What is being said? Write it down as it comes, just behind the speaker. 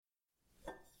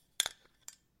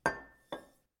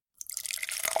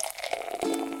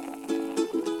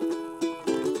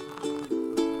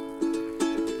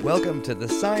Welcome to the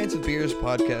Science of Beers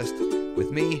podcast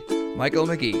with me, Michael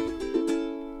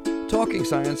McGee. Talking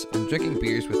science and drinking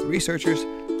beers with researchers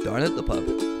down at the pub.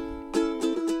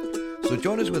 So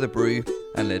join us with a brew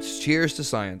and let's cheers to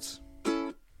science.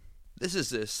 This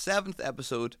is the 7th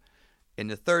episode in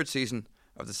the 3rd season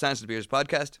of the Science of Beers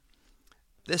podcast.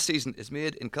 This season is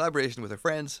made in collaboration with our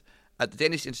friends at the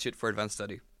Danish Institute for Advanced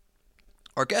Study.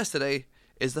 Our guest today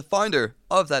is the founder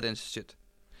of that institute.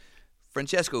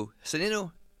 Francesco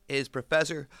Cennino is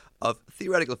Professor of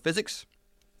Theoretical Physics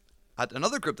at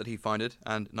another group that he founded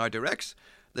and now directs,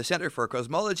 the Centre for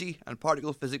Cosmology and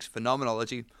Particle Physics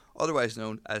Phenomenology, otherwise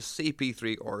known as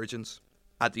CP3 Origins,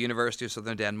 at the University of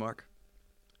Southern Denmark.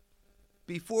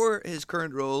 Before his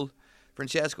current role,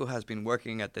 Francesco has been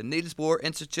working at the Niels Bohr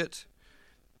Institute.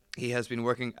 He has been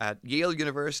working at Yale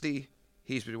University.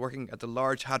 He's been working at the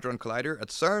Large Hadron Collider at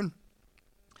CERN.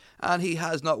 And he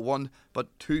has not one,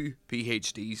 but 2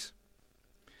 PhDs.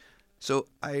 So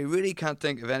I really can't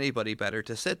think of anybody better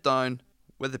to sit down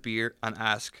with a beer and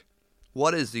ask,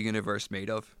 what is the universe made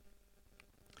of?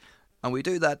 And we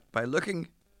do that by looking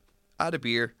at a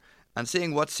beer and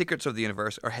seeing what secrets of the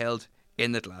universe are held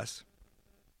in the glass.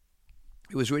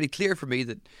 It was really clear for me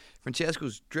that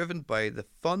Francesco's driven by the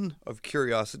fun of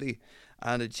curiosity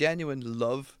and a genuine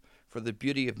love for the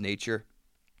beauty of nature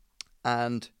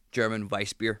and German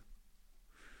Weissbier.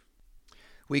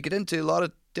 We get into a lot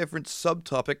of different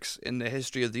subtopics in the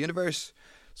history of the universe,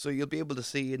 so you'll be able to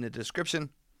see in the description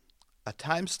a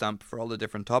timestamp for all the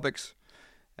different topics,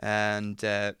 and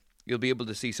you'll be able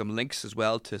to see some links as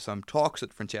well to some talks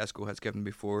that Francesco has given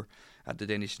before at the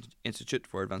Danish Institute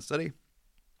for Advanced Study.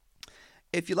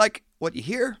 If you like what you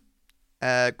hear,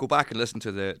 go back and listen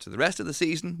to the rest of the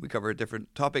season. We cover a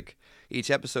different topic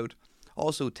each episode.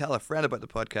 Also, tell a friend about the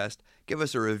podcast. Give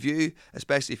us a review,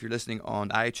 especially if you're listening on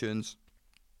iTunes,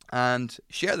 and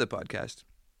share the podcast.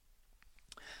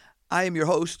 I am your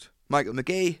host, Michael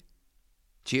McGee.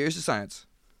 Cheers to science.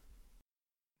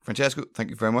 Francesco,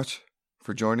 thank you very much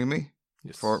for joining me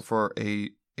for a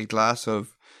glass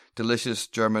of delicious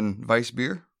German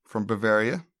Weissbier from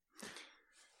Bavaria.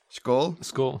 Skål.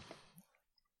 Skål.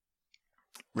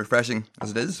 Refreshing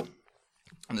as it is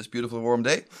on this beautiful warm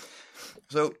day.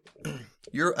 So,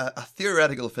 you're a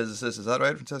theoretical physicist, is that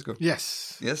right, Francesco?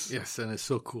 Yes. Yes? Yes, and it's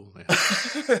so cool. Yeah.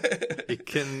 It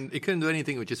can do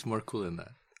anything which is more cool than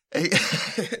that.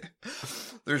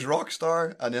 There's rock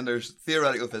star and then there's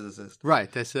theoretical physicist.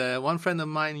 Right. As one friend of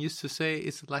mine used to say,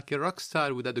 it's like a rock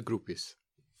star without the groupies.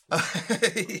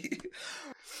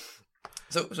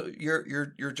 So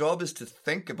your job is to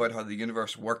think about how the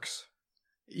universe works.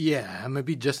 Yeah,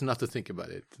 maybe just not to think about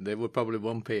it. They would probably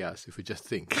won't pay us if we just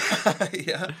think.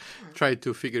 Yeah. Try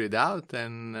to figure it out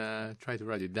and try to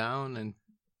write it down. And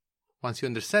once you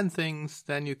understand things,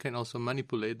 then you can also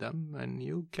manipulate them. And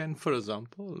you can, for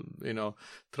example,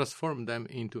 transform them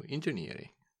into engineering.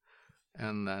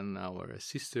 And then our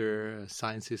sister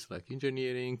sciences like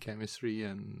engineering, chemistry,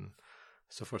 and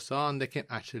so forth, so on, they can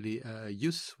actually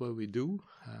use what we do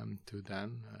to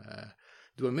then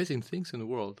do amazing things in the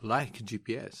world, like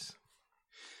GPS.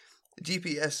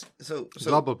 GPS, so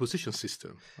Global Position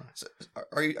System. So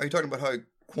are you talking about how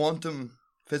quantum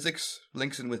physics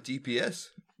links in with GPS?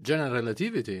 General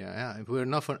relativity, yeah. If we're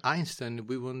not for Einstein,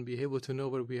 we wouldn't be able to know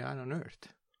where we are on Earth.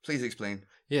 Please explain.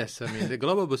 Yes, I mean, the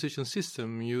Global Position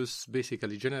System uses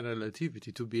basically general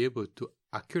relativity to be able to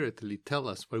accurately tell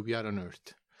us where we are on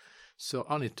Earth. So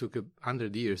only took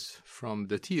 100 years from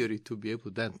the theory to be able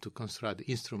then to construct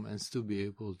instruments to be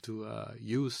able to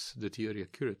use the theory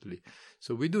accurately.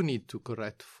 So we do need to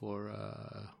correct for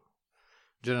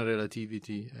general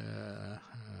relativity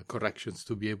corrections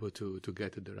to be able to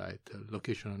get to the right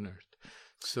location on Earth.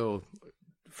 So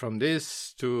from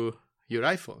this to your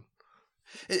iPhone.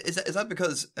 Is that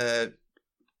because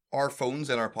our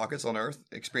phones in our pockets on Earth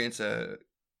experience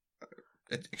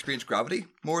gravity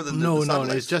more than the satellites?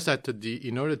 No. It's just that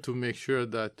in order to make sure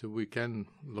that we can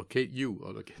locate you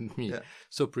or locate me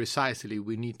so precisely,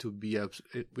 we need to be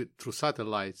through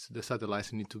satellites. The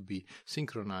satellites need to be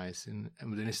synchronized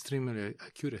with an extreme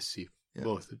accuracy,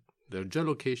 both their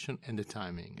geolocation and the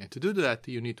timing. And to do that,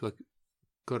 you need to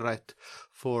correct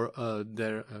for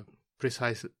their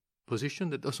precise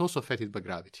position that is also affected by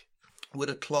gravity. Would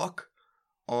a clock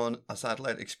on a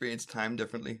satellite experience time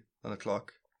differently than a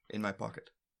clock in my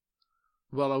pocket?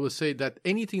 Well, I would say that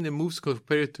anything that moves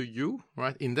compared to you,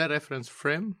 right, in that reference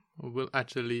frame will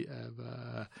actually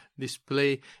have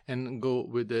display and go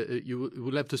with you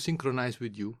will have to synchronize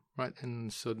with you, right?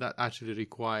 And so that actually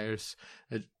requires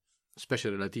a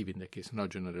special relativity in that case, not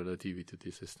general relativity to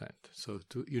this extent. So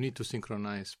you need to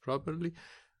synchronize properly.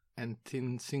 and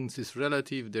since it's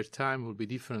relative, their time will be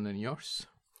different than yours.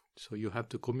 So you have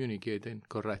to communicate and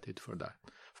correct it for that.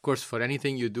 Of course, for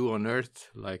anything you do on Earth,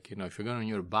 like, if you're going on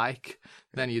your bike,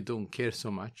 then you don't care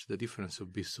so much. The difference will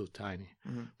be so tiny.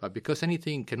 Mm-hmm. But because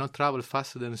anything cannot travel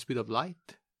faster than the speed of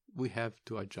light, we have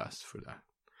to adjust for that.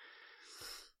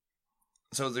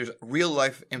 So there's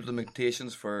real-life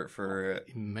implementations for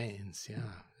immense, yeah.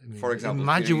 I mean, for example,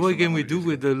 imagine what can we do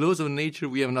with the laws of nature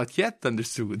we have not yet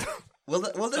understood.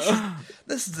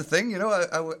 This is the thing,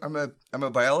 I'm a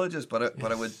biologist, but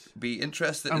I would be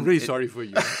interested. I'm really sorry for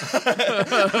you.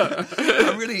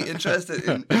 I'm really interested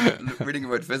in reading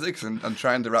about physics and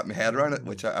trying to wrap my head around it,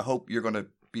 which I hope you're going to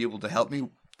be able to help me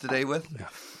today with. Yeah.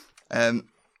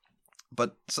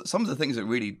 But some of the things that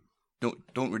really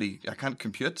don't really I can't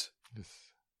compute. Yes.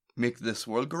 Make this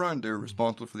world go round. They're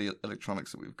responsible for the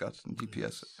electronics that we've got and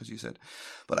GPS, as you said.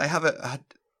 But I have a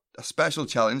special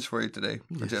challenge for you today,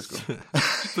 Francesco.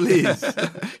 Yes. Please,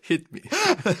 hit me.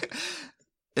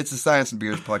 It's the Science and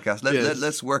Beers podcast.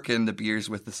 Let's work in the beers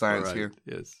with the science here.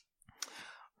 Yes.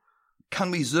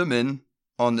 Can we zoom in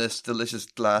on this delicious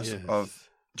glass of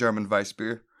German Weiss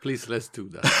beer? Please, let's do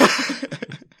that.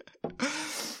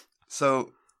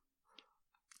 So,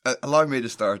 allow me to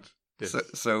start. Yes.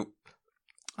 So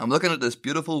I'm looking at this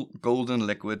beautiful golden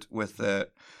liquid with a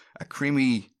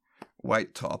creamy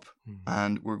white top,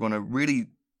 and we're going to really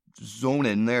zone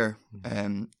in there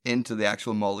into the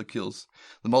actual molecules,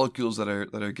 the molecules that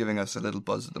are giving us a little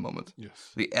buzz at the moment.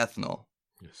 Yes. The ethanol.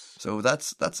 Yes. So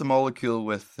that's a molecule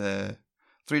with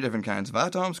 3 different kinds of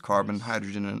atoms: carbon,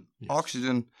 hydrogen, and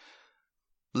oxygen,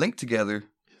 linked together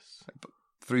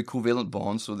through covalent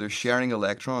bonds. So they're sharing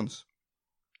electrons.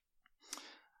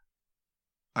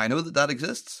 I know that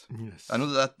exists. Yes. I know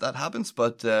that happens,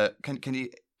 but can you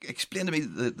explain to me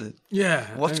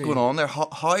what's going on there?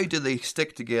 How do they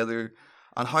stick together,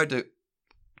 and how do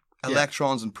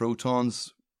electrons and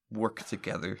protons work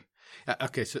together?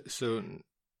 Okay, so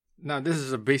now this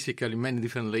is basically many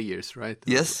different layers, right?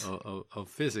 Yes. Of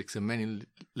physics and many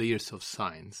layers of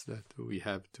science that we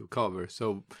have to cover.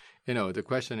 So, the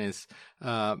question is,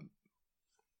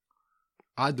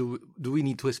 do we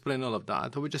need to explain all of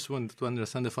that, or we just want to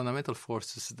understand the fundamental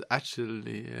forces that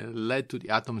actually led to the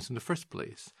atoms in the first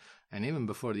place, and even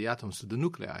before the atoms, to the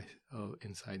nuclei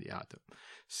inside the atom?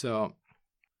 So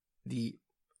the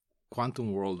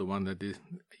quantum world, the one that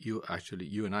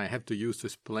you and I have to use to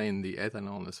explain the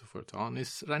ethanol and so forth on,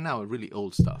 is right now really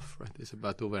old stuff, right? It's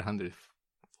about over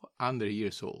 100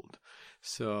 years old.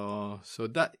 So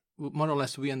that more or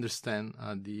less we understand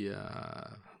the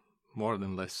more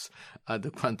than less at the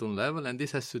quantum level, and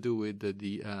this has to do with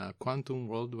the quantum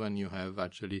world, when you have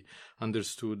actually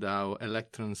understood how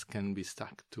electrons can be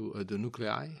stuck to the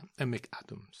nuclei and make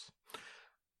atoms.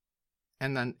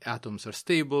 And then atoms are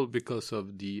stable because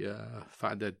of the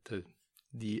fact that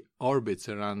the orbits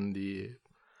around the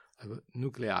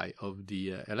nuclei of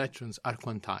the electrons are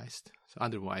quantized. So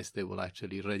otherwise they will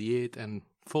actually radiate and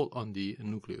fall on the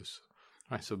nucleus.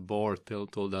 Right? So Bohr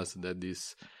told us that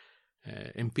this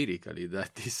empirically,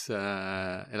 that these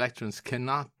electrons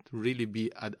cannot really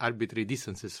be at arbitrary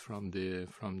distances from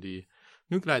the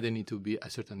nuclei. They need to be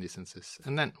at certain distances.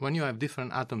 And then when you have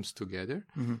different atoms together,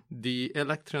 the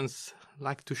electrons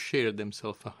like to share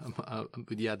themselves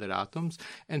with the other atoms.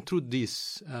 And through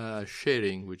this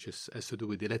sharing, which has to do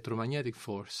with the electromagnetic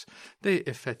force, they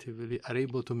effectively are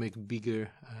able to make bigger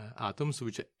atoms,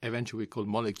 which eventually we call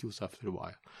molecules after a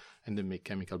while. And they make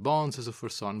chemical bonds and so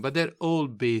forth, so on. But they're all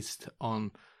based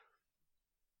on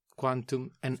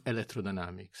quantum and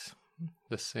electrodynamics,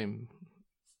 the same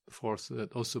force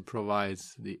that also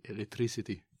provides the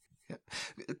electricity. Yeah.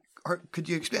 Could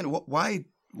you explain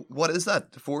what is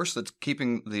that force that's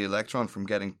keeping the electron from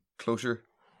getting closer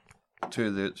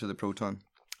to the proton?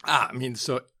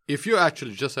 So if you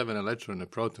actually just have an electron and a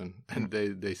proton, and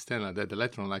they stand like that, the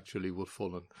electron actually will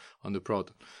fall on the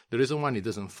proton. The reason why it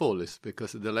doesn't fall is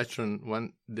because the electron,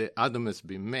 when the atom has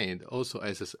been made, also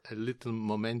has a little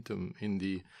momentum in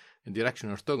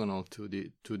direction orthogonal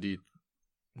to the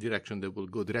direction that will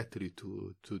go directly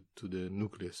to the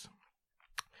nucleus.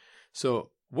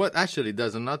 So what actually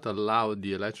does not allow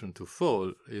the electron to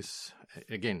fall is,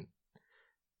 again,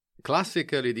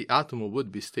 classically the atom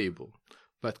would be stable.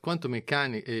 But quantum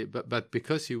mechanics, but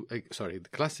because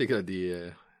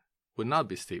classically would not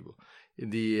be stable.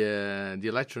 The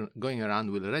electron going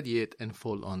around will radiate and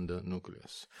fall on the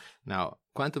nucleus. Now,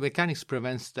 quantum mechanics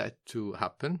prevents that to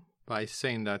happen by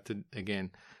saying that, again,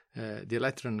 the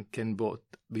electron can both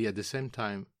be at the same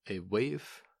time a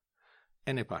wave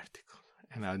and a particle.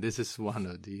 And now this is one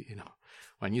of the,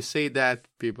 when you say that,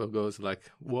 people goes like,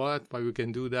 what? Why we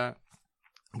can do that?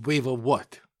 Wave of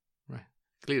what?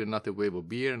 clearly not a wave of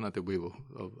beer, not a wave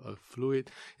of fluid.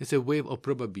 It's a wave of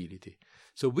probability.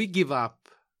 So we give up,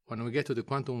 when we get to the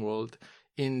quantum world,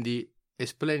 in the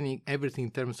explaining everything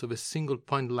in terms of a single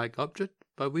point-like object,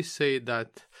 but we say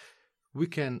that we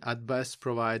can at best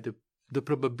provide the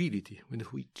probability with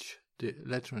which the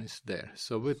electron is there.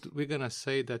 So we're going to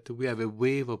say that we have a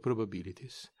wave of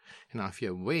probabilities. Now, if you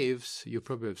have waves, you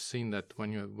probably have seen that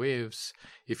when you have waves,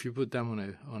 if you put them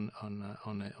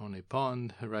on a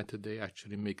pond, right, they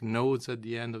actually make nodes at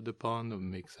the end of the pond, or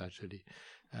makes actually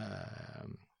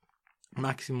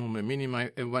maximum and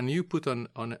minimum. And when you put on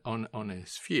a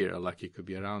sphere, like it could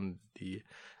be around the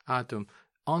atom,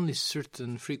 only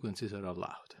certain frequencies are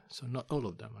allowed. So not all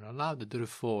of them are allowed.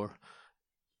 Therefore,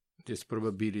 this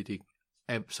probability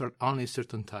only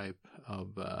certain type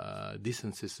of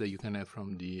distances that you can have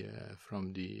from the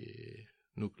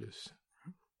nucleus,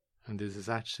 and this is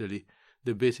actually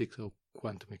the basics of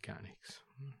quantum mechanics.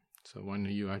 So when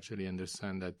you actually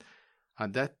understand that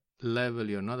at that level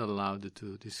you're not allowed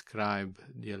to describe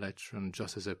the electron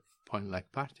just as a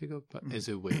point-like particle, but as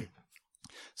a wave.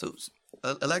 So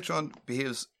electron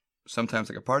behaves sometimes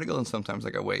like a particle and sometimes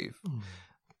like a wave.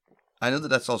 I know that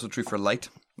that's also true for light.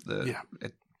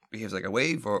 It behaves like a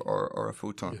wave or a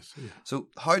photon. Yes, yeah. So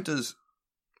how does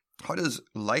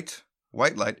light,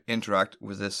 white light, interact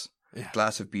with this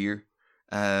glass of beer?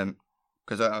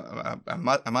 Because I'm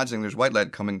imagining there's white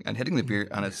light coming and hitting the beer,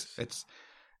 and it's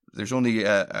there's only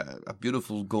a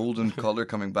beautiful golden color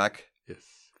coming back. Yes.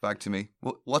 Back to me.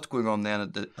 What's going on then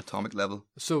at the atomic level?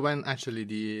 So when actually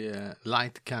the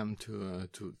light comes to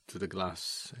the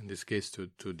glass, in this case to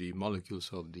the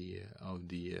molecules of the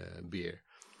beer,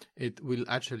 it will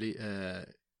actually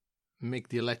make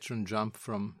the electron jump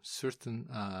from certain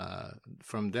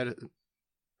from their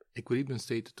equilibrium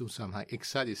state to some high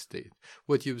excited state.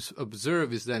 What you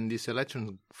observe is then this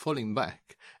electron falling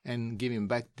back and giving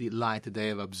back the light they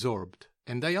have absorbed.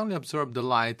 And they only absorb the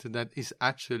light that is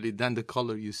actually then the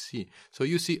color you see. So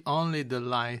you see only the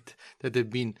light that have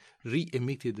been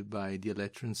re-emitted by the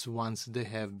electrons once they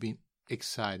have been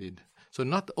excited. So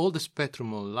not all the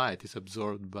spectrum of light is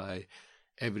absorbed by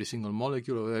every single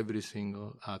molecule or every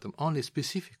single atom. Only a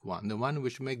specific one, the one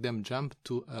which make them jump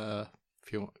to,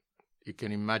 if you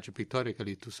can imagine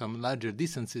pictorially, to some larger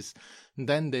distances.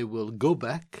 Then they will go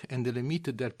back and they'll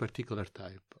emit their particular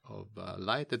type of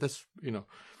light. That's,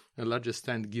 a larger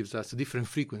stand gives us different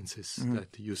frequencies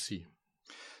that you see.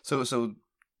 So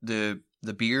the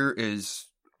beer is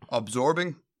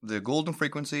absorbing the golden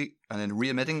frequency and then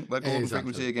re-emitting that golden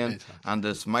frequency again. Exactly. And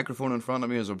this microphone in front of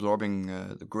me is absorbing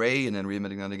the grey and then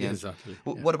re-emitting that again. Exactly.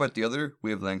 What about the other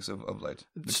wavelengths of light?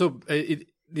 So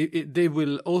they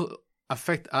will all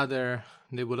affect other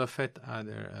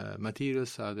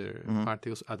materials, other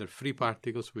particles, other free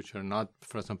particles which are not,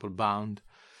 for example, bound.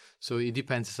 So it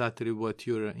depends exactly what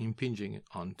you're impinging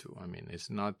onto. I mean,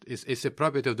 it's a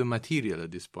property of the material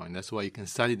at this point. That's why you can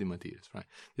study the materials, right?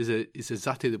 It's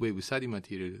exactly the way we study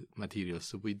materials.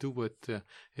 So we do what a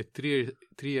 3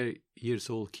 years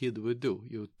old kid would do.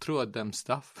 You throw at them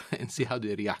stuff and see how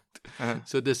they react.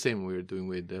 So the same we're doing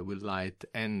with light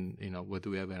and, what do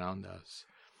we have around us.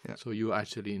 Yeah. So you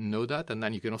actually know that, and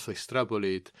then you can also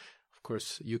extrapolate. Of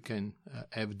course, you can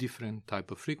have different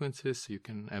type of frequencies. You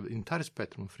can have entire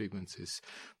spectrum of frequencies,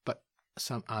 but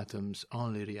some atoms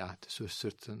only react to a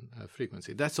certain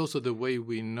frequency. That's also the way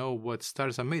we know what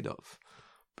stars are made of,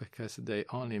 because they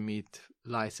only emit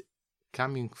light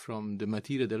coming from the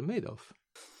material they're made of.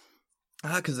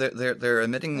 Because they're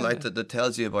emitting light that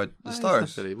tells you about the stars.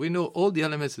 Exactly. We know all the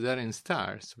elements that are in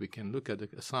stars. We can look at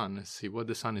the sun and see what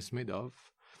the sun is made of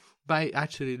by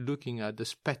actually looking at the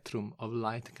spectrum of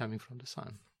light coming from the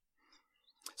sun.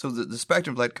 So the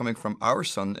spectrum of light coming from our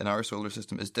sun in our solar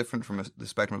system is different from the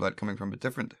spectrum of light coming from a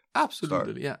different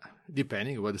Absolutely, star. Yeah.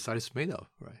 Depending on what the star is made of,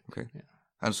 right? Okay. Yeah.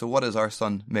 And so what is our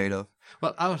sun made of?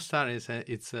 Well, our star is a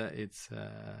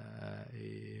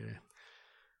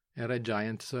red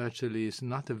giant, so actually it's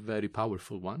not a very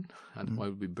powerful one, and why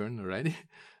will be burned already.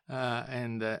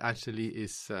 And actually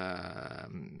is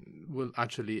will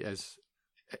actually, as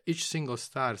each single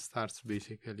star starts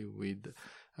basically with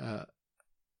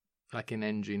like an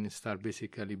engine, start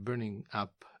basically burning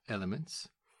up elements.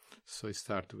 So it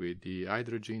starts with the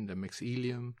hydrogen that makes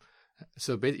helium.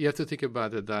 So you have to think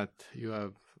about it, that you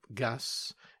have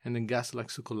gas, and then gas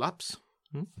likes to collapse.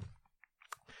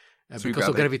 Because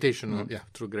of gravitational,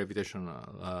 through gravitational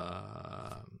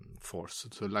force,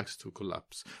 so it likes to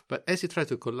collapse. But as it tries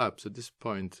to collapse, at this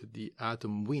point, the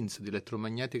atom wins the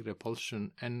electromagnetic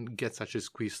repulsion and gets actually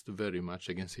squeezed very much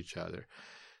against each other.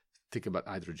 think about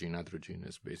hydrogen. Hydrogen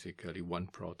is basically one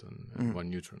proton, and one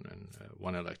neutron, and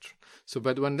one electron. So,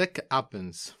 but when that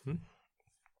happens,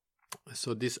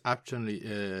 so this actually,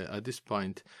 at this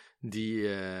point, the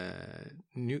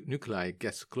nuclei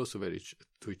gets closer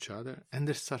to each other, and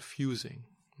they start fusing.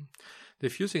 They're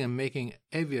fusing and making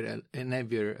heavier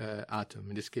atom,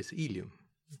 in this case helium.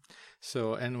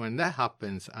 So, and when that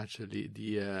happens, actually,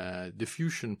 the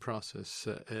fusion process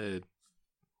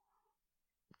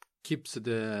keeps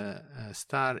the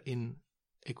star in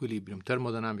equilibrium,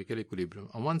 thermodynamic equilibrium.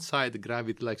 On one side,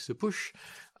 gravity likes to push.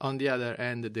 On the other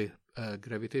end, the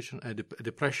gravitation,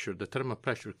 the pressure, the thermal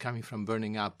pressure coming from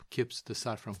burning up keeps the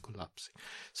star from collapsing.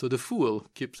 So the fuel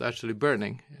keeps actually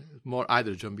burning. More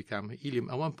hydrogen become helium.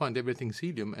 At one point, everything's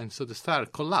helium, and so the star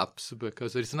collapses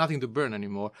because there is nothing to burn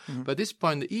anymore. But at this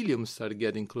point, the helium start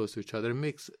getting close to each other. It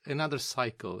makes another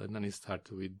cycle, and then it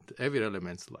starts with heavier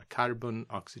elements like carbon,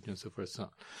 oxygen, so forth. So on.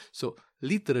 So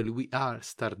literally, we are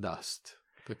stardust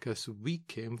because we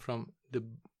came from the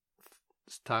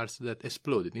stars that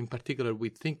exploded. In particular, we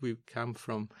think we come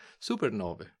from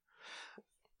supernovae.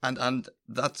 And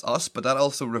that's us, but that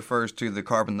also refers to the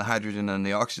carbon, the hydrogen, and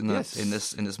the oxygen in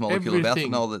this molecule of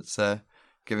ethanol that's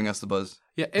giving us the buzz.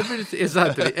 Yeah, everything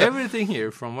exactly. Everything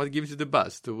here, from what gives you the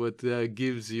buzz to what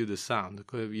gives you the sound,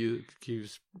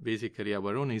 gives basically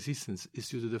our own existence, is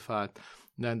due to the fact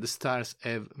that the stars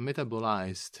have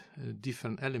metabolized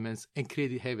different elements and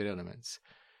created heavier elements.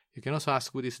 You can also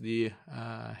ask what is the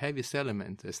heaviest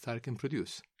element a star can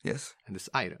produce. Yes. And it's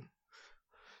iron.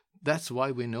 That's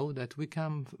why we know that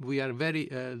we are very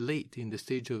late in the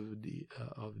stage of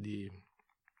the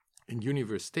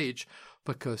universe stage,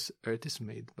 because Earth is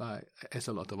has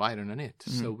a lot of iron in it.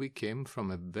 So we came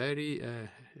from a very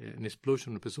an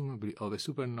explosion, presumably, of a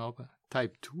supernova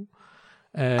type 2.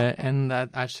 And that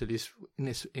actually is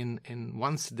in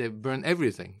once they burn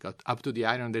everything, got up to the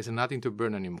iron, there's nothing to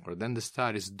burn anymore. Then the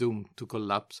star is doomed to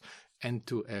collapse and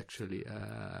to actually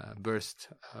burst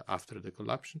after the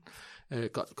collapse,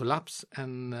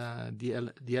 and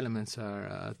the elements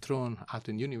are thrown out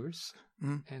in the universe,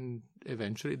 and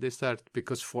eventually they start,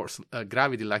 because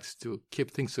gravity likes to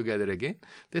keep things together again,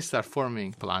 they start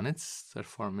forming planets, start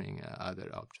forming other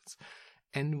objects.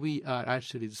 And we are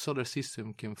actually, the solar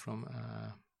system came from,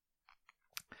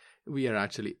 we are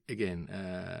actually, again,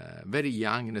 very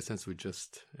young in the sense we're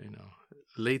just,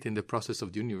 late in the process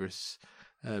of the universe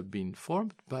being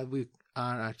formed, but we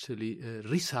are actually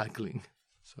recycling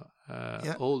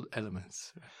old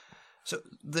elements. So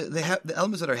the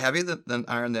elements that are heavier than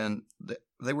iron, then,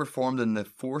 they were formed in the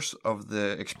force of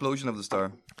the explosion of the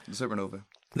star, the supernova.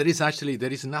 There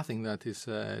is nothing that is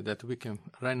that we can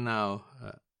right now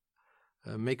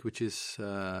make which is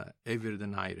heavier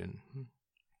than iron.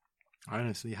 Iron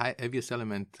is the heaviest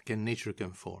element nature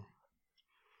can form.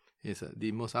 Yes,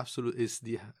 the most absolute is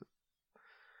the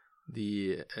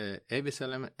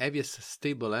heaviest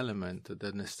stable element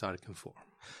that a star can form.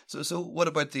 So what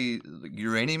about the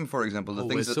uranium, for example? The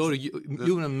things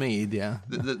human made, yeah.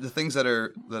 The things that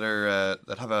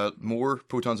have more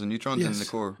protons and neutrons in the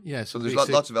core. Yes. So there's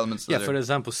lots of elements. For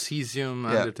example, cesium,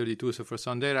 132, so for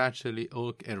some, they're actually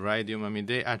all, and radium. I mean,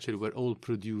 they actually were all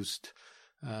produced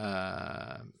in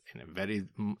a very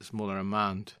smaller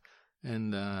amount,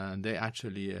 and they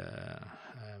actually.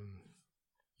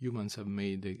 Humans have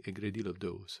made a great deal of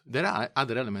those. There are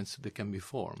other elements that can be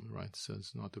formed, right? So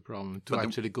it's not a problem to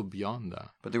actually go beyond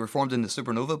that. But they were formed in the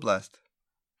supernova blast?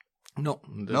 No.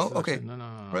 Okay. No.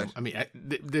 Right. I mean,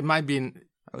 they might be in...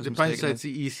 The point is it's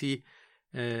easy.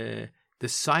 The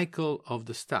cycle of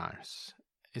the stars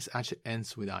actually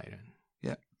ends with iron.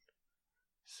 Yeah.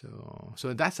 So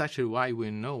that's actually why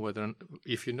we know whether...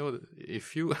 If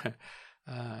you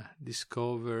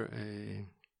discover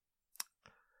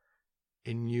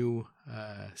a new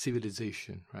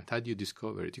civilization, right? How do you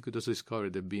discover it? You could also discover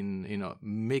they've been,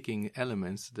 making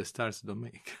elements the stars don't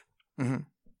make. Mm-hmm.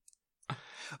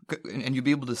 And you'd be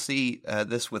able to see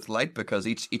this with light because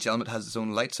each element has its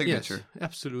own light signature. Yes,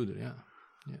 absolutely, yeah.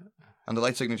 And the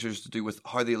light signature is to do with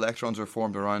how the electrons are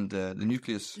formed around the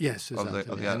nucleus. Yes, exactly.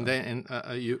 of the atom.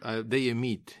 And they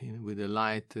emit with a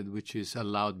light which is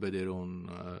allowed by their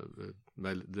own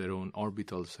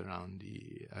orbitals around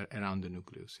the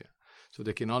nucleus. Yeah. So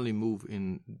they can only move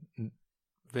in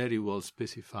very well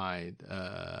specified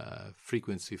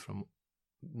frequency from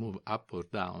move up or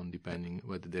down depending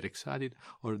whether they're excited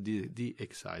or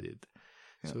de-excited.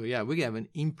 Yeah. So we have an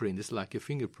imprint. It's like a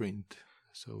fingerprint.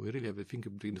 So we really have a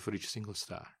fingerprint for each single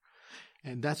star.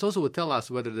 And that's also what tells us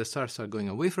whether the stars are going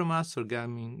away from us or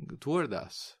coming toward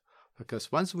us. Because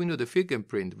once we know the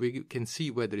fingerprint, we can see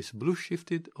whether it's blue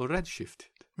shifted or red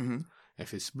shifted. Mm-hmm.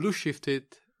 If it's blue shifted,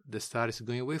 the star is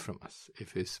going away from us.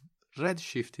 If it's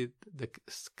redshifted,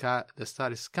 the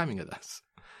star is coming at us.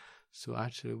 So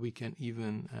actually, we can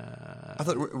even. I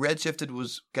thought redshifted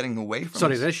was getting away from.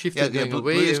 Sorry, us. redshifted going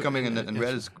away. Blue is coming and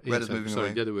red is moving away.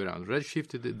 Sorry, the other way around.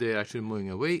 Redshifted, they're actually moving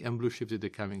away, and blue shifted, they're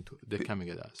coming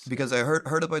at us. Because I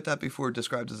heard about that before,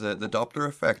 described as the Doppler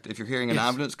effect. If you're hearing an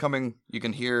ambulance coming, you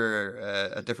can hear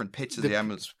a different pitch as the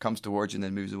ambulance comes towards you and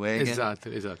then moves away again.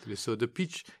 Exactly. So the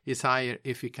pitch is higher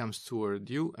if it comes toward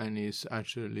you, and is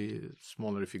actually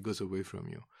smaller if it goes away from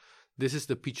you. This is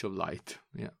the pitch of light.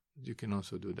 Yeah. You can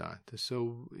also do that.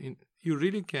 So you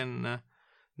really can.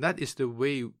 That is the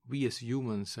way we as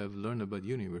humans have learned about the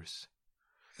universe.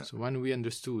 Yeah. So when we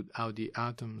understood how the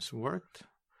atoms worked,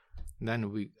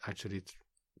 then we actually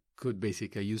could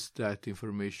basically use that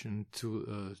information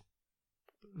to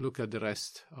look at the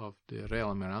rest of the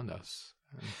realm around us.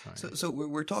 So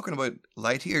we're talking about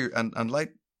light here, and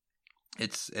light.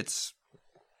 It's.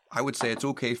 I would say it's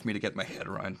okay for me to get my head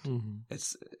around. Mm-hmm.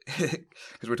 It's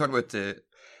because we're talking about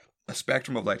a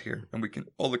spectrum of light here, and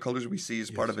all the colors we see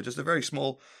is part of it, just a very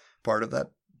small part of that.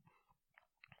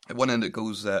 At one end it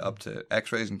goes up to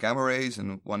X-rays and gamma rays,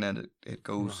 and one end it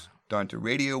goes down to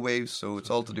radio waves, so it's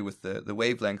all to do with the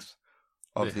wavelength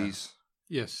of these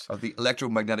of the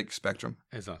electromagnetic spectrum.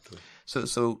 Exactly.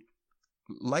 So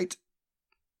light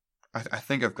I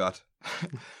think I've got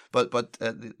but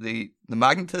the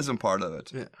magnetism part of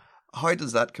it, how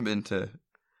does that come into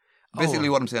basically,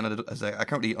 what I'm saying is I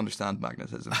can't really understand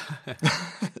magnetism.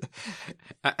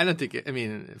 I don't think. I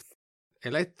mean,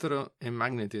 electro and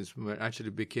magnetism actually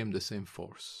became the same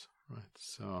force, right?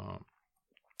 So,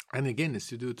 and again, it's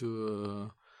due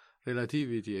to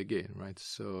relativity again, right?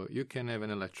 So you can have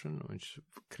an electron which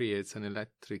creates an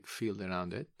electric field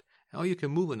around it, or you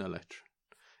can move an electron,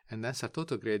 and that's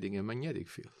creating a magnetic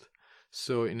field.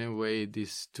 So in a way,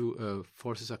 these two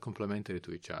forces are complementary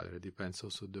to each other. It depends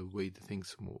also the way the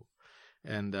things move.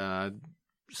 And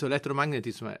so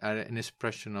electromagnetism are an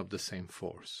expression of the same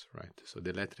force, right? So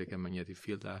the electric and magnetic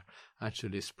field are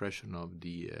actually expression of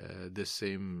the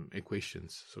same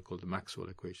equations, so-called Maxwell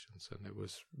equations. And it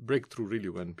was breakthrough really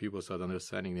when people started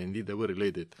understanding that indeed they were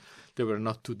related. They were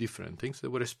not two different things. They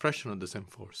were expression of the same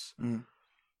force. Mm.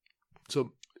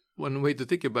 So one way to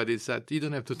think about it is that you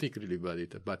don't have to think really about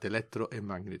it, about electro and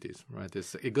magnetism, right?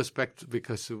 It goes back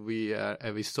because we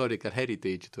have historical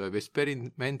heritage to have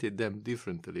experimented them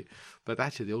differently, but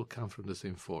actually they all come from the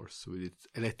same force, with its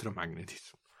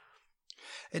electromagnetism.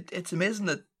 It's amazing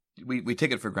that we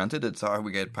take it for granted. It's how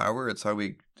we get power. It's how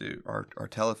we do our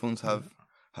telephones have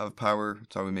power.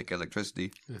 It's how we make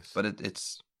electricity. Yes. But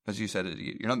it's as you said,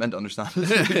 you're not meant to understand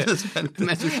it. You're just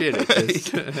meant to share it.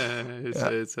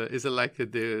 It's like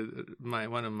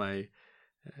one of my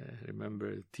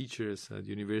remember teachers at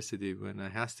university, when I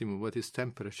asked him what is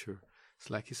temperature,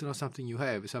 it's like it's not something you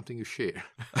have, it's something you share.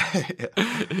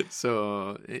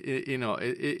 So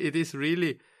it is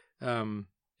really you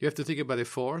have to think about a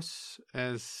force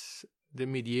as the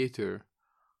mediator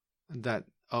that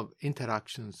of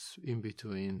interactions in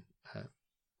between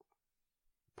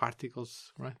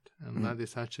particles, right? And that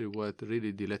is actually what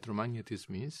really the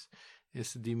electromagnetism is.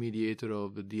 It's the mediator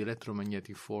of the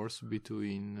electromagnetic force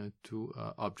between two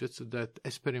objects that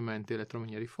experiment the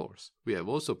electromagnetic force. We have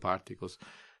also particles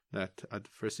that at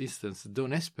first instance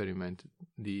don't experiment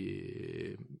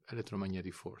the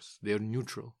electromagnetic force. They are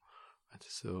neutral. Right?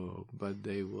 So, but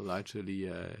they will actually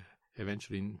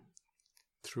eventually,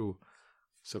 through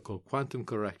so-called quantum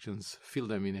corrections, feel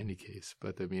them in any case.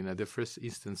 But I mean, at the first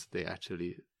instance, they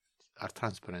actually are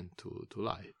transparent to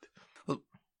light. Well,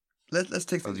 let's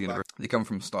take the universe. They come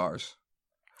from stars.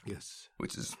 Yes.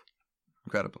 Which is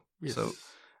incredible. Yes. So,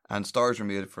 and stars are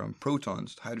made from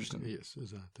protons, hydrogen. Yes,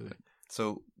 exactly.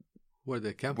 So, where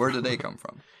did they come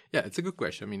from? Yeah, it's a good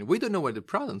question. I mean, we don't know where the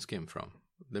protons came from.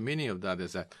 The meaning of that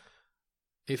is that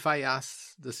if I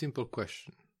ask the simple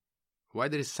question, why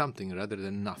there is something rather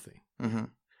than nothing,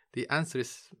 the answer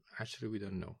is actually we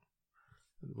don't know.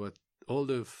 What all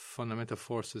the fundamental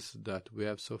forces that we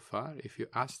have so far, if you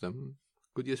ask them,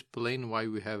 could you explain why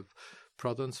we have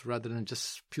protons rather than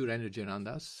just pure energy around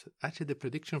us? Actually, the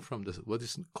prediction from what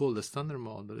is called the standard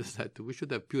model is that we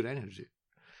should have pure energy.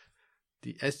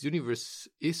 As the universe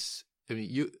is, I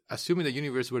mean, assuming the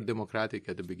universe were democratic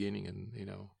at the beginning, and it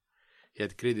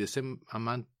had created the same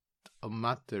amount of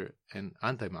matter and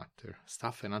antimatter,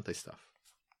 stuff and anti-stuff.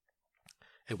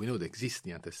 And we know there exists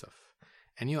the anti-stuff.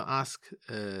 And you ask,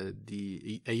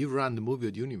 you run the movie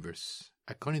of the universe,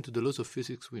 according to the laws of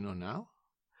physics we know now,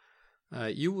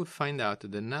 you will find out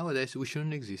that nowadays we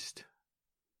shouldn't exist.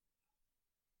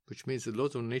 Which means the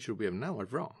laws of nature we have now are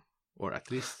wrong, or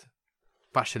at least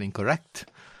partially incorrect.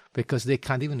 because they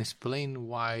can't even explain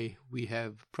why we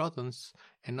have protons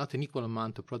and not an equal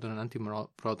amount of proton and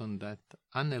antiproton that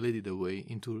annihilated away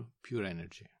into pure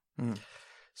energy.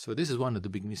 So this is one of the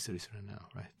big mysteries right now,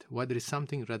 right? Why there is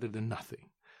something rather than nothing.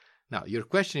 Now, your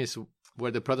question is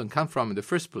where the proton come from in the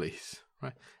first place,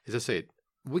 right? As I said,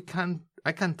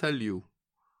 I can't tell you,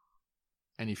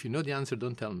 and if you know the answer,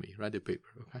 don't tell me. Write a paper,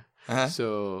 okay?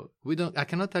 So I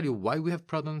cannot tell you why we have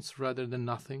protons rather than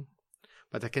nothing,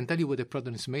 but I can tell you what a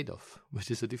proton is made of,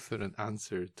 which is a different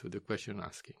answer to the question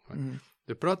asking. Right?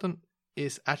 The proton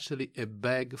is actually a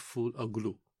bag full of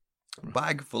glue.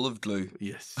 Bag full of glue.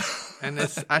 Yes, and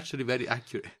it's actually very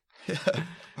accurate.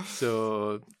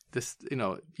 So this,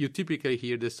 you typically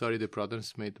hear the story: the proton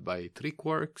is made by three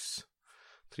quarks.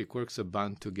 Three quarks are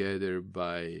bound together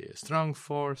by a strong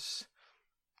force.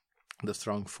 The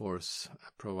strong force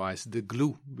provides the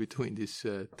glue between these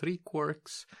three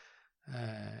quarks,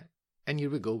 and here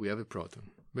we go. We have a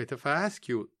proton. But if I ask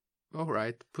you, all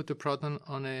right, put a proton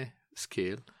on a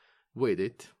scale, weigh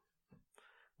it,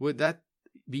 would that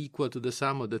be equal to the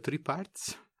sum of the three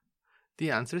parts?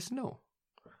 The answer is no.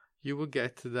 You will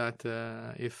get that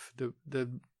if the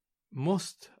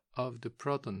most of the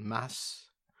proton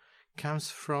mass comes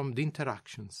from the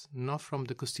interactions, not from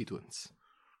the constituents,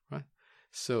 right?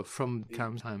 So from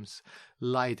times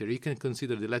lighter, you can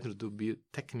consider the electron to be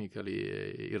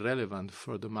technically irrelevant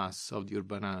for the mass of your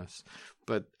bananas.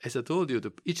 But as I told you,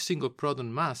 each single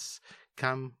proton mass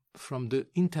comes from the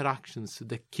interactions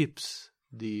that keeps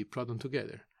the proton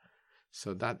together.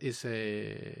 So that is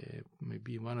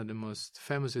maybe one of the most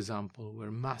famous examples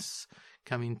where mass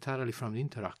come entirely from the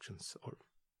interactions, or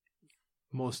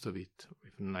most of it,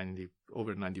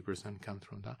 over 90% comes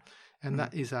from that. And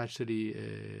that is actually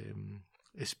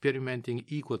experimenting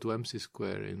equal to MC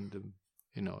square in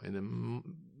the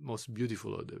most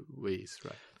beautiful of the ways,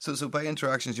 right? So by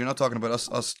interactions, you're not talking about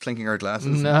us clinking our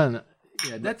glasses? No.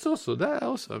 Yeah, that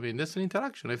also. I mean, that's an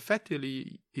interaction.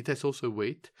 Effectively, it has also a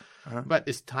weight, but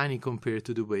it's tiny compared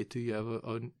to the weight you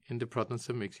have in the protons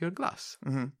that makes your glass.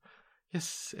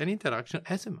 Yes, an interaction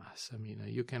has a mass. I mean,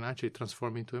 you can actually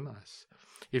transform into a mass.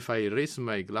 If I raise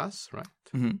my glass, right,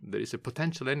 there is a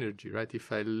potential energy, right?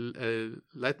 If I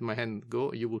let my hand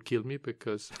go, you will kill me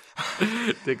because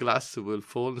the glass will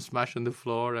fall and smash on the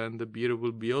floor and the beer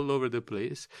will be all over the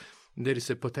place. There is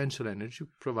a potential energy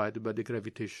provided by the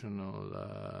gravitational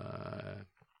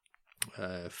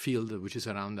field which is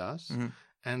around us,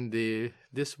 and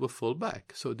this will fall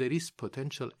back. So there is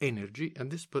potential energy, and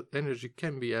this energy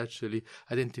can be actually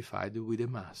identified with a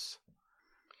mass.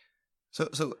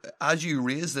 So as you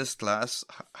raise this glass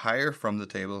higher from the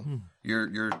table,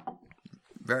 you're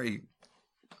very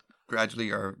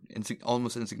gradually or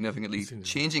almost insignificantly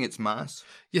changing its mass.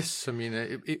 Yes, I mean,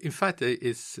 in fact,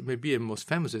 it's maybe a most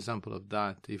famous example of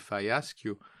that. If I ask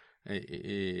you,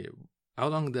 how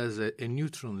long does a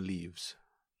neutron lives?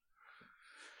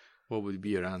 What would be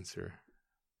your answer?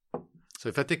 So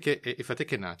if I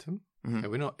take an atom, and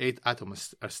we know 8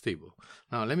 atoms are stable.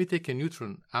 Now let me take a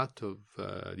neutron out of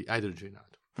the hydrogen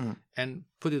atom and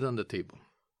put it on the table.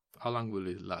 How long will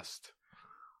it last?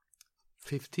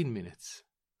 15 minutes.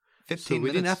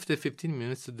 After 15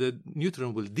 minutes, the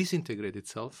neutron will disintegrate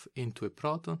itself into a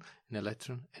proton, an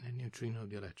electron, and a neutrino of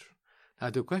the electron. Now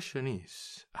the question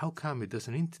is, how come it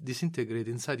doesn't disintegrate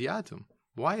inside the atom?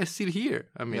 Why are you still here?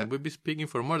 I mean, we've been speaking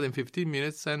for more than 15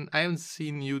 minutes, and I haven't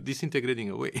seen you disintegrating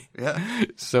away. Yeah.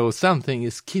 So something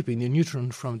is keeping the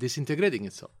neutron from disintegrating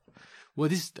itself.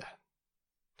 What is that?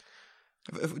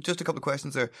 Just a couple of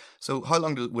questions there. So how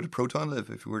long would a proton live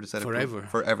if you were to set it?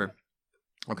 Forever.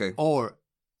 Okay. Or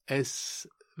as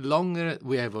longer,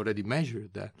 we have already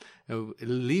measured that, it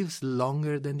lives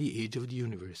longer than the age of the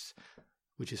universe,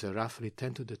 which is roughly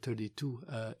 10 to the 32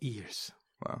 years.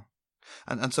 Wow.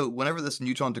 And so whenever this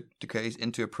neutron decays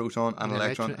into a proton, an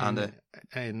electron, and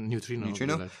a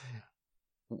neutrino,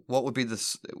 what would be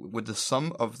would the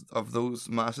sum of those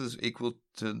masses equal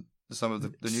to the sum of the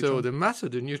neutron? So the mass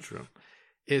of the neutron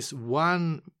is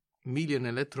 1 million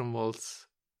electron volts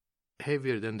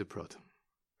heavier than the proton.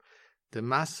 The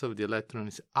mass of the electron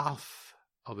is half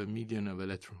of a million of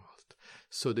electron volts.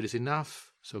 So there is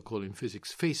enough, so-called in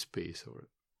physics, phase space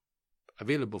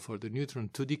available for the neutron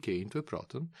to decay into a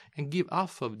proton and give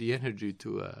half of the energy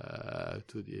to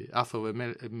the half of a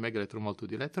mega electron volt to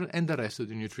the electron and the rest to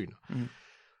the neutrino.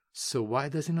 So why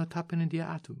does it not happen in the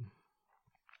atom?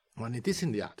 When it is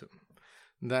in the atom,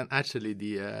 then actually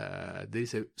there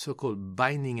is a so-called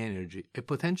binding energy, a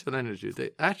potential energy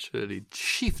that actually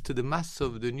shifts the mass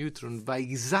of the neutron by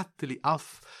exactly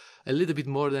half, a little bit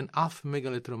more than half mega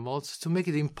electron volts, to make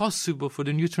it impossible for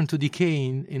the neutron to decay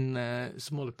in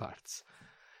smaller parts.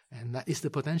 And that is the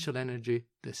potential energy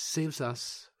that saves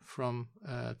us from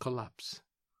collapse.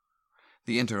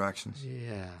 The interactions.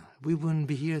 Yeah, we wouldn't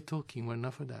be here talking were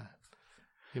not for that.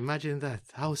 Imagine that,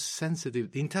 how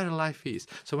sensitive the entire life is.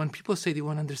 So when people say they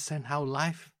want to understand how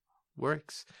life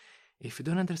works, if you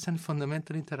don't understand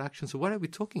fundamental interactions, what are we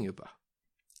talking about?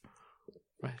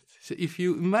 Right. So if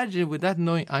you imagine, without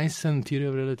knowing Einstein's theory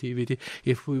of relativity,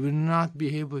 if we would not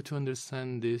be able to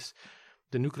understand this,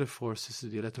 the nuclear forces,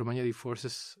 the electromagnetic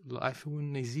forces, life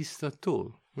wouldn't exist at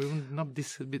all. We would not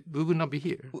be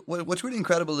here. What's really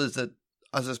incredible is that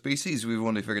as a species, we've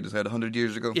only figured this out 100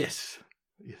 years ago. Yes.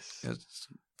 It's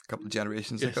a couple of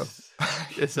generations ago.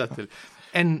 Exactly.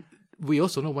 And we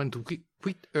also know when to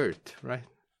quit Earth, right?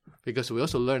 Because we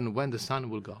also learn when the sun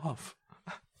will go off.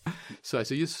 So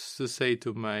as I used to say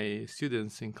to my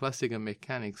students in classical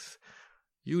mechanics,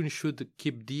 you should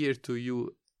keep dear to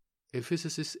you a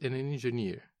physicist and an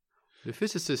engineer. The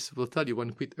physicist will tell you when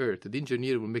to quit Earth. The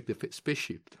engineer will make the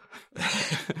spaceship.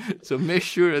 So make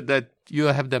sure that you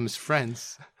have them as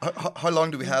friends. How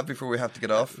long do we have before we have to get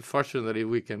off? Fortunately,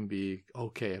 we can be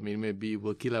okay. I mean, maybe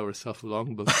we'll kill ourselves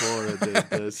long before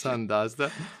the sun does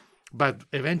that. But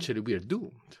eventually we are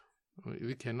doomed.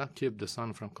 We cannot keep the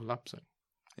sun from collapsing.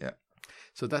 Yeah.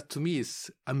 So that to me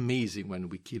is amazing when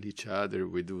we kill each other.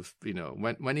 We do,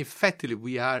 when effectively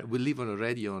we live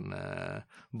already on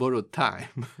borrowed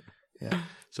time. Yeah.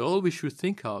 So all we should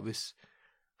think of is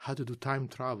how to do time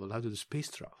travel, how to do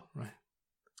space travel, right?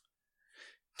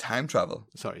 Time travel?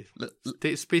 Sorry,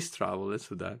 space travel, let's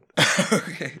do that.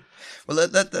 Okay. Well,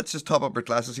 let's just top up our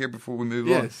classes here before we move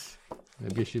on. Yes.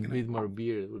 Maybe I should need more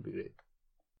beer. It would be great.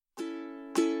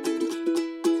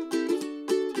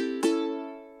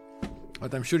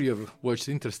 But I'm sure you have watched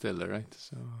Interstellar, right?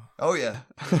 So. Oh, yeah.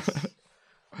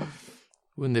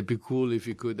 Wouldn't it be cool if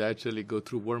you could actually go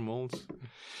through wormholes?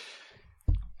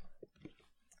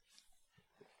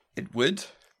 It would.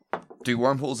 Do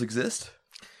wormholes exist?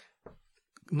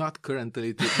 Not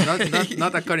currently.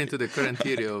 Not according to the current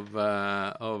theory of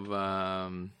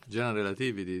general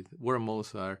relativity.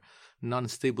 Wormholes are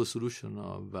non-stable solution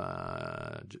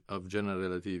of general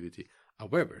relativity.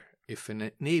 However, if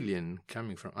an alien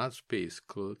coming from outer space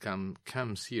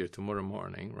comes here tomorrow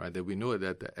morning, right, that we know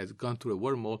that has gone through a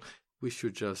wormhole, we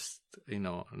should just,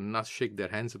 not shake their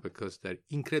hands because they're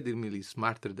incredibly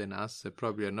smarter than us. They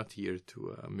probably are not here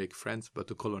to make friends, but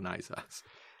to colonize us.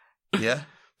 Yeah.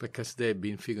 Because they've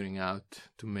been figuring out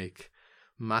to make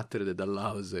matter that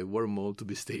allows a wormhole to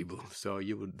be stable. So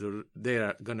they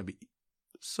are going to be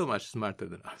so much smarter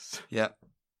than us. Yeah.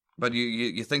 But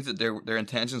you think that their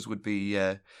intentions would be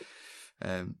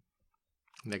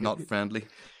not friendly?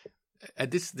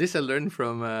 This I learned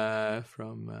from a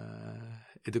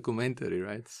documentary,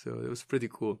 right? So it was pretty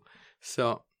cool.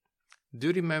 So, do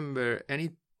you remember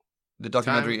the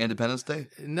documentary Independence Day?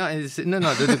 No.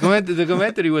 The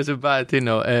documentary was about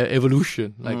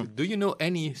evolution. Like, do you know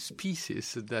any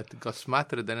species that got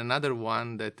smarter than another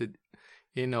one that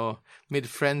made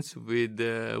friends with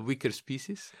weaker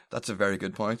species? That's a very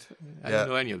good point. I don't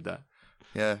know any of that.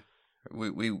 Yeah,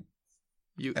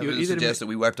 evidence suggests that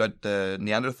we wiped out the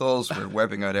Neanderthals. We're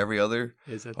wiping out every other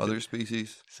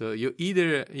species. So you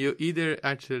either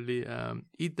actually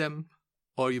eat them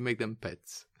or you make them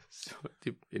pets. So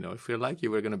if you're lucky,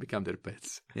 we're going to become their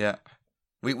pets. Yeah,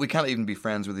 we can't even be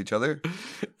friends with each other.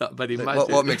 But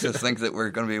imagine what makes us think that we're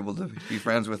going to be able to be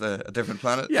friends with a different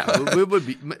planet? Yeah, we would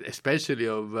be, especially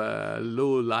of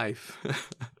low life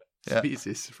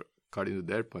species, according to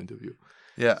their point of view.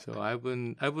 Yeah. So I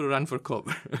would run for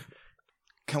cover.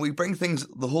 Can we bring things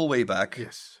the whole way back?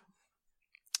 Yes.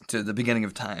 To the beginning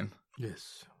of time.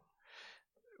 Yes.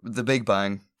 The Big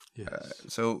Bang. Yes.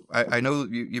 So I know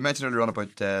you mentioned earlier on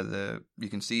about you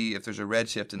can see if there's a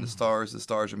redshift in the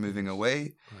stars are moving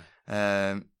away.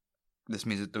 Right. This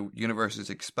means that the universe is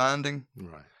expanding.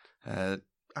 Right.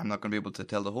 I'm not going to be able to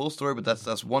tell the whole story, but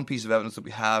that's one piece of evidence that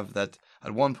we have that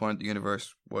at one point the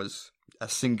universe was a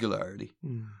singularity,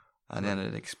 and then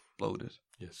it exploded.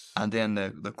 Yes. And then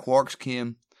the quarks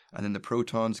came, and then the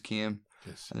protons came,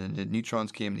 yes, and then the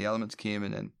neutrons came, the elements came,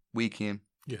 and then we came.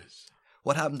 Yes.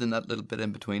 What happened in that little bit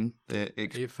in between?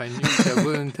 If I knew it, I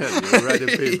wouldn't tell you. I'd write a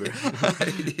paper.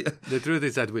 The truth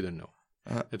is that we don't know.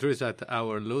 The truth is that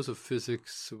our laws of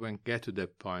physics, when get to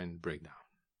that point, break down.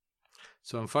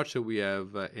 So unfortunately, we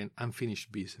have an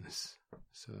unfinished business.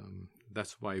 So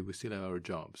that's why we still have our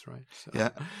jobs, right? So, yeah.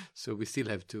 So we still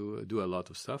have to do a lot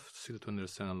of stuff, still to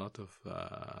understand a lot of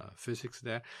physics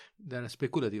there. There are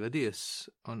speculative ideas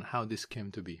on how this came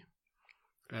to be.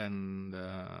 And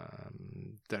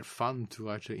they're fun to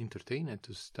actually entertain and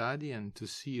to study and to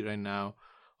see right now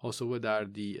Also, what are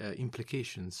the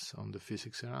implications on the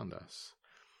physics around us?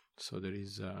 So there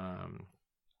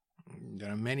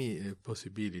are many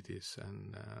possibilities,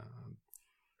 and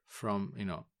from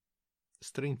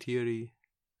string theory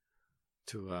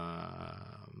to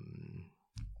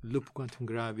loop quantum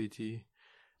gravity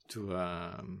to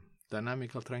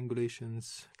dynamical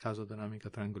triangulations, causal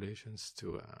dynamical triangulations,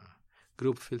 to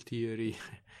group field theory.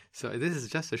 So this is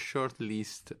just a short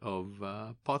list of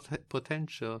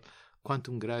potential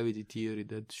quantum gravity theory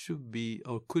that should be,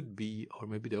 or could be, or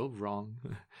maybe they're all wrong,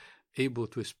 able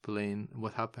to explain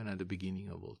what happened at the beginning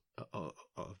of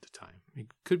the time. It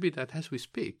could be that as we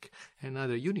speak,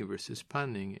 another universe is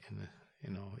expanding and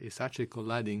it's actually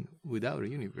colliding with our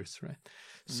universe, right?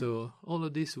 Mm-hmm. So all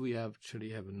of this we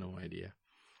actually have no idea.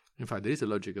 In fact, there is a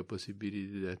logical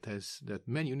possibility that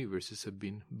many universes have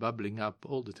been bubbling up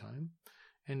all the time,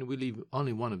 and we live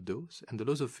only one of those, and the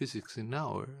laws of physics in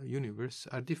our universe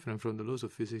are different from the laws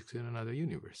of physics in another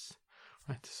universe.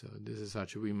 Right, so this is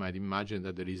actually, we might imagine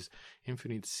that there is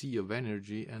infinite sea of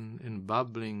energy and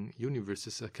bubbling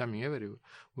universes are coming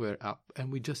everywhere up,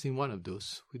 and we're just in one of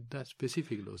those with that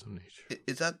specific laws of nature.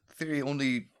 Is that theory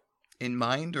only in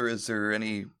mind, or is there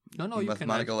any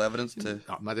mathematical evidence to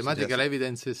mathematical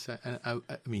evidences? I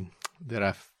mean, there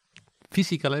are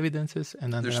physical evidences,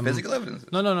 and then there's physical evidence.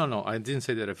 No. I didn't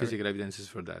say there are physical evidences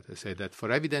for that. I say that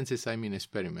for evidences, I mean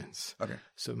experiments. Okay.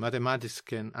 So mathematics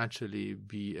can actually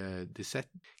be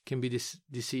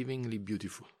deceivingly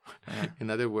beautiful. Uh-huh.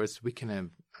 In other words, we can have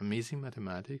amazing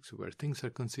mathematics where things are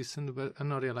consistent but are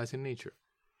not realized in nature.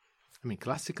 I mean,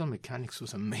 classical mechanics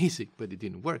was amazing, but it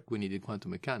didn't work. We needed quantum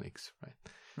mechanics, right?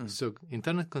 So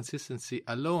internal consistency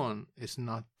alone is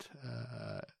not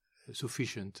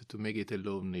sufficient to make it a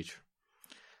law of nature.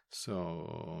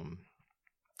 So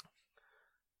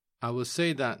I will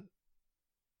say that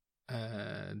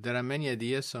there are many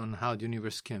ideas on how the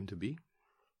universe came to be.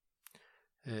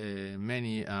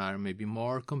 Many are maybe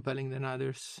more compelling than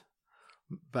others,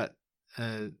 but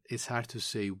it's hard to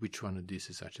say which one of these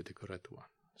is actually the correct one.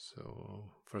 So,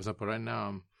 for example, right now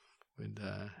I'm with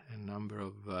a number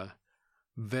of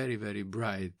very, very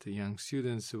bright young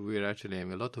students. We're actually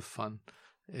having a lot of fun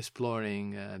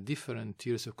exploring different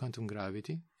theories of quantum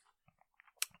gravity,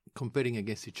 comparing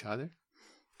against each other,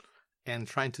 and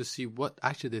trying to see what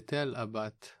actually they tell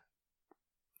about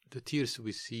the theories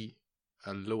we see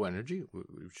at low energy,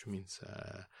 which means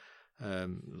the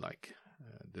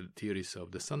theories of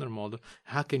the Standard Model.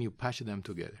 How can you patch them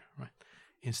together, right?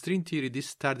 In string theory, this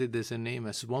started as a name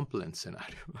as swampland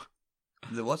scenario.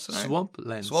 The what scenario?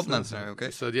 Swampland scenario.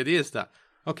 Okay. So the idea is that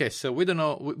so we don't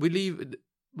know. We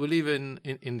live in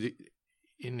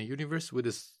a universe with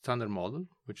a Standard Model,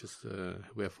 which is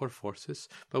we have 4 forces,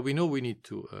 but we know we need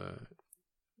to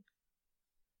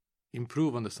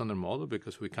improve on the Standard Model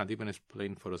because we can't even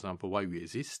explain, for example, why we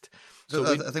exist. So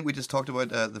I think we just talked about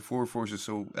the 4 forces.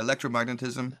 So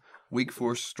electromagnetism, weak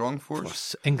force, strong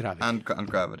force, and gravity. And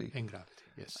gravity. And gravity.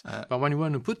 Yes, but when you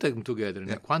want to put them together in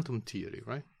a quantum theory,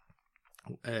 right?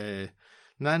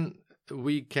 Then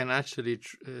we can actually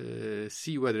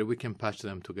see whether we can patch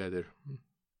them together.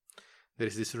 There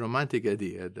is this romantic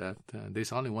idea that there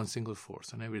is only one single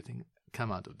force and everything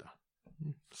come out of that.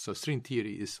 So string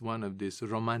theory is one of these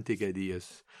romantic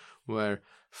ideas where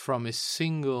from a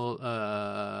single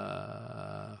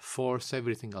force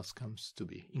everything else comes to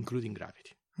be, including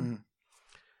gravity. Mm-hmm.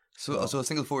 So a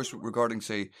single force regarding,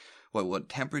 say, what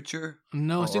temperature?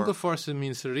 No, single force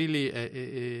means really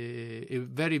a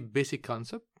very basic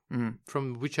concept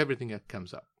from which everything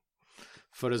comes up.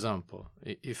 For example,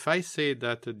 if I say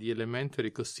that the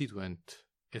elementary constituent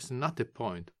is not a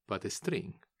point but a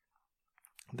string,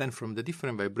 then from the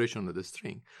different vibration of the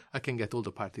string, I can get all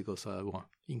the particles I want,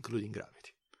 including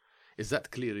gravity. Is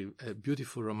that clearly a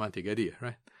beautiful romantic idea,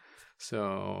 right?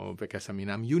 So, because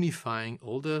I'm unifying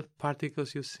all the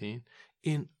particles you've seen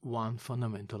in one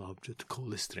fundamental object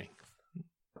called a string.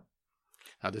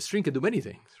 Now, the string can do many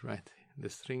things, right? The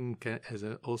string has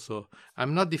also...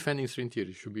 I'm not defending string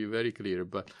theory, should be very clear,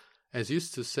 but as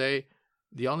used to say,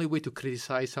 the only way to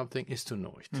criticize something is to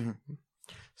know it. Mm-hmm.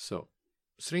 So,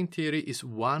 string theory is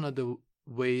one of the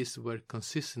ways where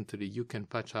consistently you can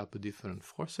patch up different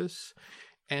forces,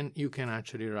 and you can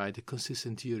actually write a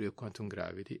consistent theory of quantum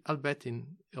gravity. Albeit it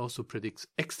also predicts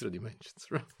extra dimensions,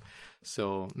 right?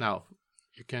 So now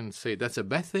you can say that's a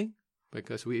bad thing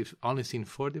because we've only seen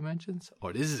 4 dimensions,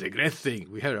 or this is a great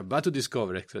thing. We are about to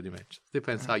discover extra dimensions.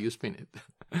 Depends how you spin it.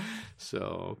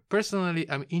 So personally,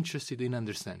 I'm interested in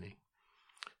understanding.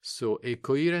 So a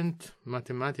coherent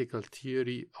mathematical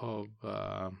theory of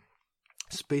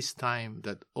space-time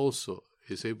that also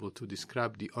is able to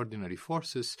describe the ordinary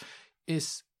forces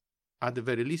is at the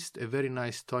very least, a very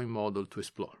nice toy model to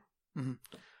explore. Mm-hmm.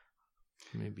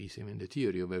 Maybe it's even the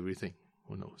theory of everything.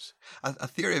 Who knows? A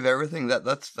theory of everything.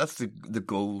 That's the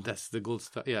goal. That's the gold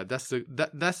star. Yeah, that's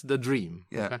the dream.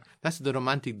 Yeah, okay? That's the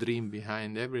romantic dream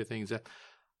behind everything. That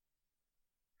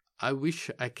I wish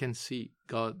I can see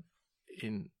God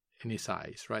in his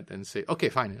eyes, right, and say, okay,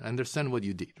 fine, I understand what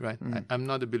you did, right? I'm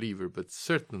not a believer, but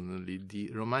certainly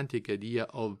the romantic idea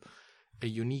of a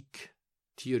unique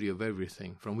theory of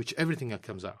everything from which everything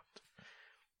comes out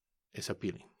is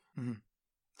appealing. Mm-hmm.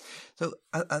 So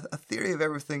a theory of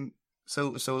everything.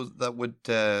 So that would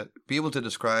be able to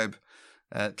describe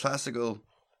classical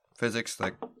physics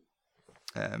like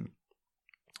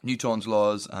Newton's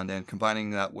laws, and then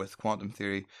combining that with quantum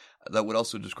theory, that would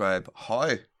also describe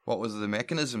what was the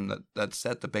mechanism that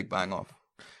set the Big Bang off.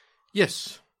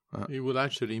 Yes, it will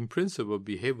actually, in principle,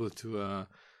 be able to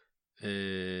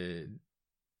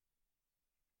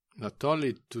not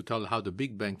only to tell how the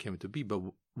Big Bang came to be, but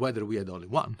whether we had only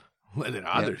one, whether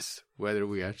others, whether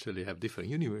we actually have different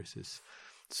universes.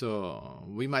 So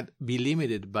we might be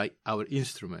limited by our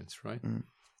instruments, right?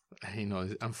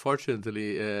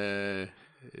 Unfortunately,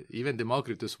 even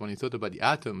Democritus, when he thought about the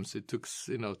atoms, it took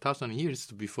 1,000 years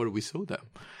before we saw them.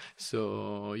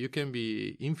 So you can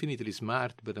be infinitely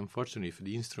smart, but unfortunately, if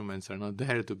the instruments are not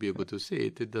there to be able to see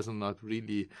it, it does not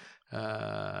really.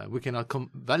 We cannot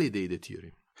validate the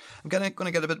theory. I'm going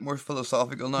to get a bit more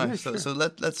philosophical now. Yeah, so sure.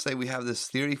 let's say we have this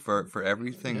theory for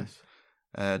everything, yes.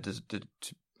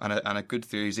 And a good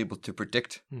theory is able to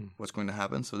predict what's going to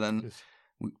happen. So then Yes.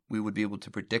 we would be able to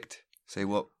predict, say,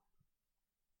 what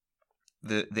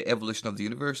the evolution of the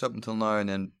universe up until now, and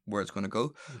then where it's going to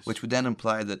go, Yes. which would then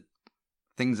imply that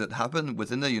things that happen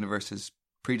within the universe is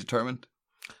predetermined.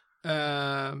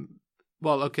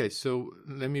 Well, okay. So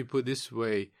let me put this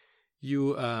way: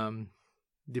 you,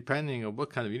 depending on what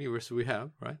kind of universe we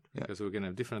have, right? Yeah. Because we're going to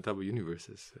have different type of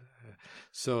universes.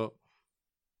 So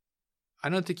I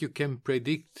don't think you can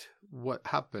predict what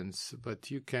happens, but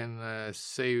you can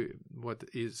say what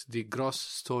is the gross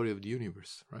story of the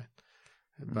universe, right?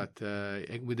 Mm-hmm. But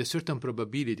with a certain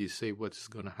probability, say what's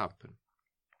going to happen.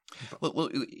 Well,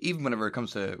 even whenever it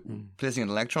comes to placing an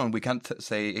electron, we can't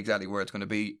say exactly where it's going to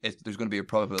be. There's going to be a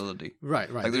probability. Right.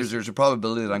 Like there's a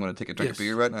probability that I'm going to take a drink of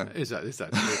beer right now. Exactly.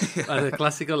 At a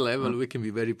classical level, we can be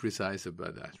very precise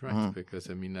about that, right? Because,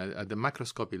 I mean, at the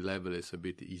macroscopic level, it's a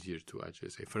bit easier to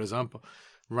actually say. For example,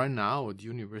 right now, the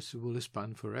universe will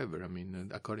expand forever. I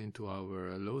mean, according to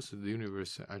our laws, the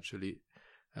universe actually,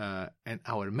 and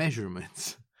our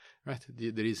measurements, right?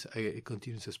 There is a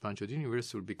continuous expansion of the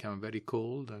universe. Will become very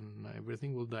cold, and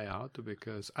everything will die out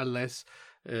because unless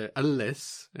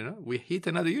we hit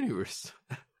another universe,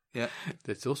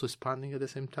 that's also expanding at the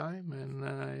same time, and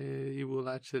it will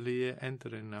actually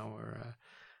enter in our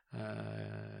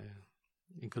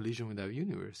in collision with our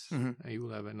universe. Mm-hmm. You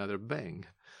will have another bang.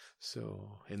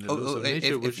 So, in the laws of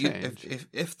nature will change.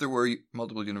 If there were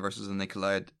multiple universes and they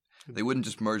collide, they wouldn't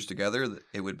just merge together.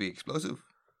 It would be explosive.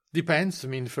 Depends. I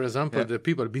mean, for example, the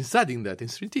people have been studying that in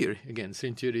string theory. Again,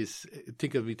 string theory is,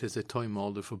 think of it as a toy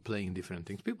model for playing different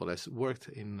things. People have worked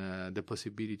in the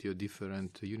possibility of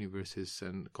different universes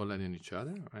and colliding each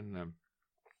other. And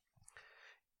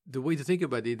the way to think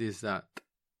about it is that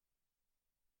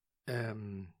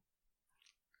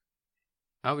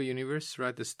our universe,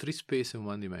 right, is 3 space and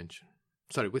 1 dimension.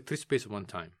 Sorry, with 3 space and 1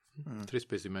 time. 3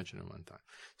 space dimension and 1 time.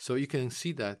 So you can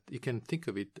see that, you can think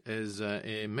of it as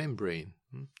a membrane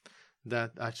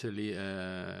that actually,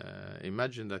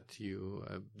 imagine that you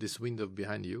have this window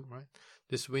behind you, right?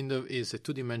 This window is a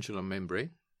 2-dimensional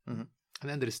membrane, and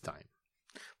then there is time.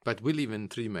 But we live in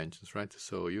 3 dimensions, right?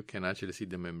 So you can actually see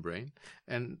the membrane,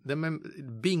 and the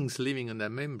beings living on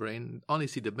that membrane only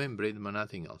see the membrane but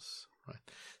nothing else, right?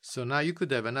 So now you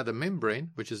could have another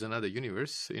membrane, which is another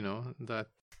universe, that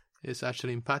is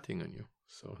actually impacting on you.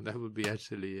 So that would be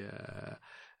actually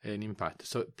an impact.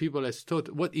 So people have thought,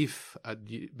 what if at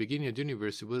the beginning of the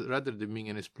universe, rather than being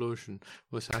an explosion,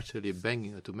 was actually a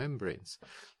banging of 2 membranes?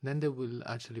 Then they will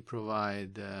actually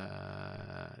provide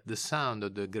the sound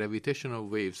of the gravitational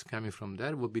waves coming from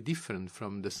there will be different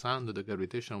from the sound of the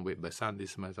gravitational wave. By sound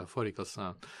is metaphorical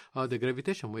sound. Or the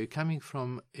gravitational wave coming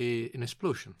from an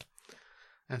explosion.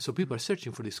 And so people are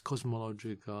searching for these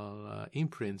cosmological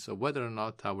imprints of whether or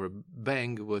not our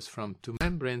bang was from 2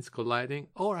 membranes colliding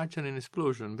or actually an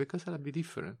explosion, because that'll be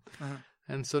different.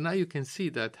 And so now you can see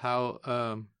that how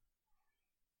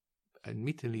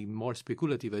admittedly more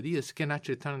speculative ideas can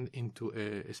actually turn into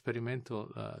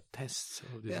experimental tests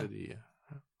of this idea.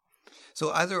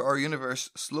 So either our universe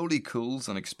slowly cools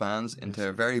and expands into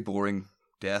a very boring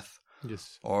death,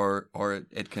 Yes. Or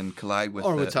it can collide with,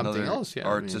 or with something another, else, yeah.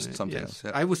 or just something yes. else.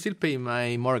 Yeah. I would still pay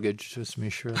my mortgage, just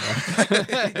make sure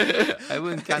that I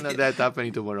wouldn't count on that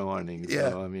happening tomorrow morning. So,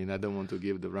 Yeah. I mean, I don't want to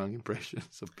give the wrong impression.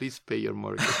 So please pay your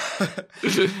mortgage.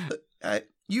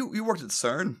 You worked at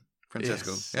CERN,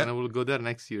 Francesco. Yes, Yeah. and I will go there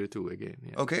next year too again.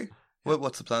 Yeah. Okay.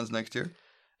 What's the plans next year?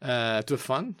 To have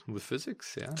fun with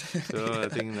physics, yeah. So I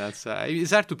think that's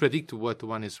it's hard to predict what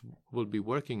one will be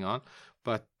working on,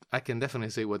 but I can definitely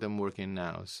say what I'm working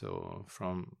now. So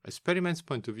from experiments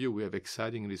point of view, we have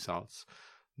exciting results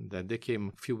that they came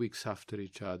a few weeks after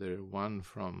each other. One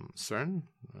from CERN,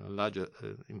 larger,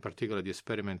 in particular the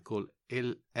experiment called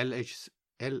LHCb,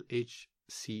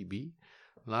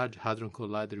 Large Hadron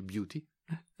Collider Beauty.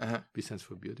 B stands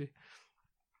for beauty.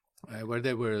 Where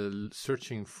they were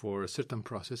searching for certain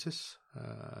processes,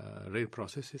 rare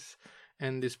processes,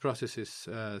 and these processes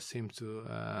seem to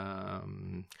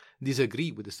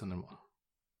disagree with the standard model,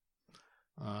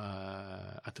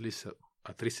 at least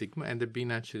at 3 sigma, and they've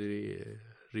been actually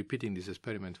repeating this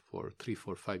experiment for 3,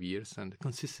 4, 5 years and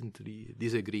consistently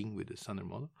disagreeing with the standard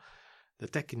model. The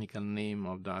technical name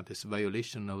of that is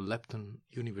violation of lepton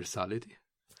universality,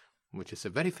 which is a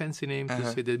very fancy name to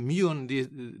say that muon,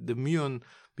 the muon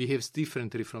behaves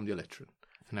differently from the electron.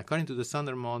 And according to the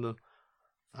standard model,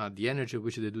 the energy at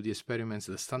which they do the experiments,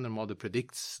 the standard model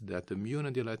predicts that the muon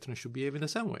and the electron should behave in the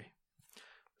same way.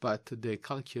 But they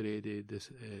calculated this,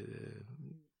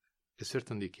 a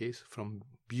certain decays from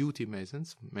beauty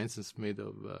mesons made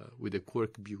of with a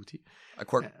quark beauty. A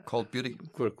quark called beauty?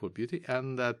 Quark called beauty,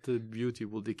 and that beauty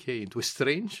will decay into a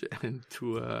strange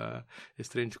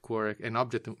quark, an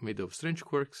object made of strange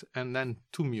quarks, and then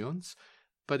 2 muons,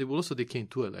 but it will also decay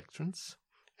into 2 electrons.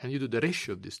 And you do the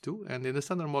ratio of these two, and in the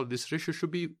standard model, this ratio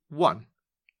should be 1,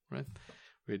 right?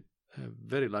 With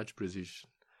very large precision.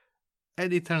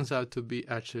 And it turns out to be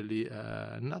actually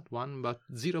not 1, but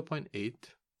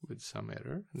 0.8 with some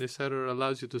error. This error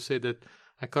allows you to say that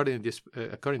according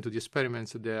to the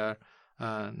experiments, they are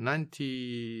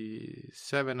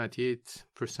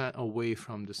 97-98% away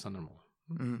from the standard model.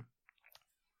 Mm-hmm.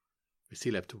 We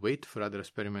still have to wait for other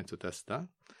experiments to test that.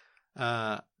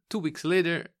 2 weeks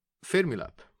later,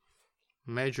 Fermilab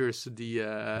measures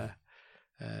the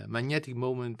magnetic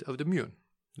moment of the muon.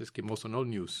 This came also in all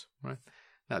news, right?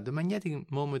 Now, the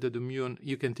magnetic moment of the muon,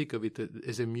 you can think of it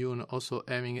as a muon also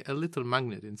having a little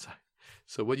magnet inside.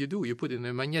 So what you do, you put in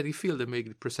a magnetic field and make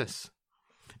it precess.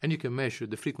 And you can measure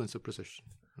the frequency of precession.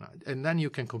 Right? And then you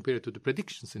can compare it to the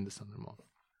predictions in the standard model.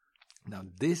 Now,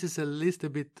 this is a little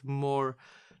bit more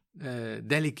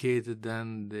delicate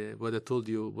than what I told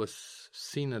you was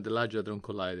seen at the Large Hadron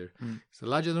Collider. So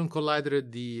Large Hadron Collider,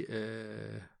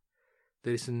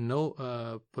 there is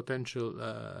no potential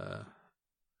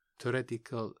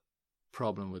theoretical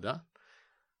problem with that.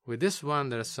 With this one,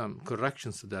 there are some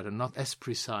corrections that are not as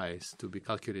precise to be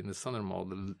calculated in the standard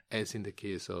model as in the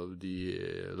case of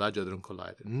the Large Hadron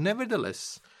Collider.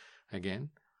 Nevertheless, again,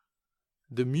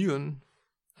 the muon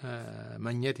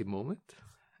magnetic moment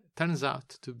turns out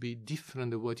to be different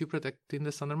than what you predict in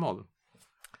the standard model.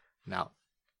 Now,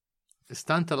 it's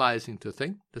tantalizing to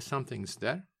think that something's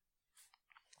there.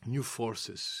 New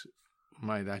forces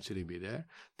might actually be there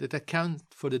that account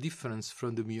for the difference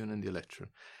from the muon and the electron.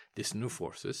 These new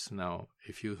forces, now,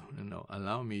 if you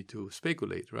allow me to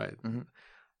speculate, right? Mm-hmm.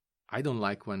 I don't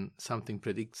like when something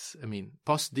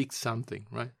postdicts something,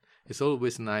 right? It's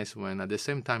always nice when at the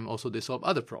same time also they solve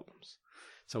other problems.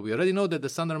 So we already know that the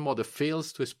standard model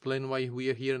fails to explain why we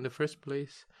are here in the first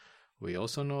place. We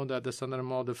also know that the standard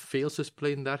model fails to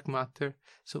explain dark matter.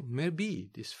 So maybe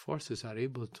these forces are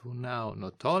able to now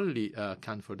not only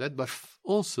account for that, but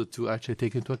also to actually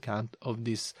take into account of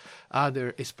these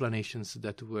other explanations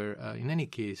that were, in any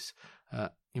case,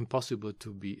 impossible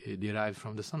to be derived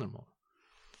from the standard model.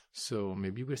 So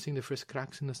maybe we're seeing the first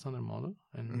cracks in the standard model,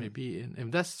 and maybe if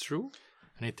that's true,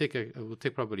 and it will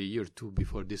take probably a year or 2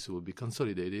 before this will be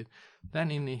consolidated,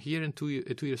 then in a year and 2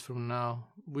 years from now,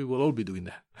 we will all be doing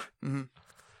that. Mm-hmm.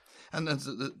 And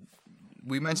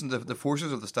we mentioned the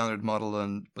forces of the standard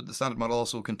model, but the standard model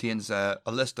also contains a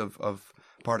list of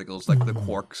particles like the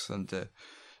quarks and the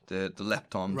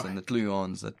leptons and the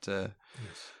gluons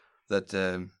that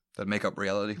make up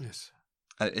reality. Yes.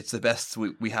 It's the best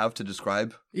we have to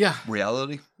describe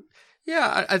reality.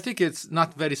 Yeah, I think it's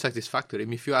not very satisfactory. I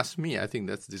mean, if you ask me, I think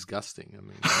that's disgusting.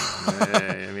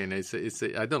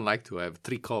 I don't like to have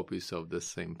 3 copies of the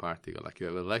same particle. Like you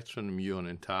have electron, muon,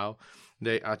 and tau.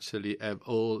 They actually have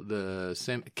all the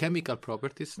same chemical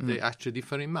properties. They actually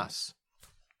differ in mass.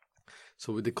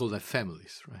 So they call that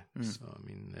families, right? So, I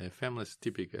mean, families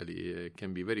typically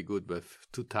can be very good, but if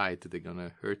too tight, they're going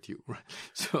to hurt you, right?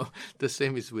 So the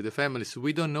same is with the families. So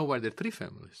we don't know why there are 3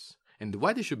 families and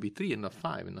why there should be 3 and not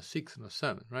 5 and not 6 and not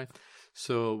 7, right?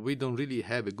 So we don't really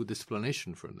have a good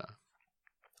explanation for that.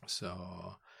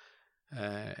 So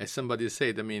as somebody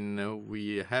said, I mean,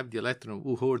 we have the electron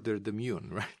who ordered the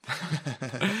muon,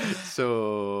 right?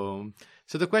 So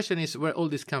the question is where all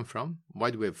this come from? Why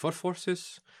do we have 4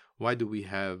 forces? Why do we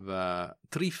have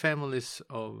 3 families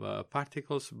of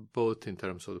particles, both in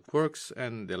terms of the quarks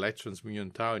and the electrons,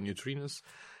 muon, tau, and neutrinos?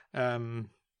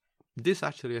 This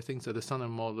actually, I think, that the standard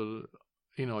model,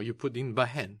 you put in by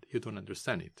hand. You don't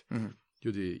understand it.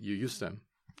 You use them.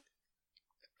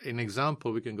 An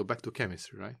example, we can go back to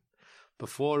chemistry, right?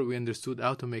 Before we understood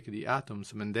how to make the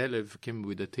atoms, Mendeleev came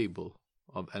with a table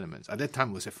of elements. At that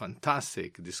time, it was a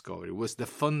fantastic discovery. It was the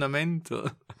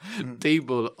fundamental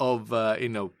table of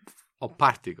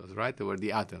particles, right? They were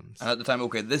the atoms. And at the time,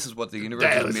 okay, this is what the universe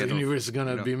is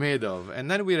going to be made of.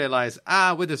 And then we realized,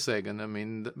 wait a second. I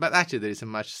mean, but actually there is a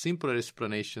much simpler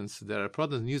explanation. There are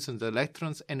protons, neutrons,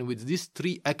 electrons, and with these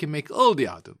 3, I can make all the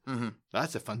atoms.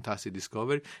 That's a fantastic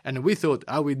discovery. And we thought,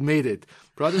 we'd made it.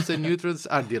 Protons and neutrons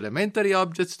are the elementary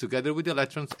objects together with the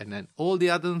electrons, and then all the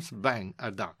atoms, bang,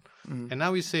 are done. And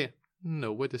now we say,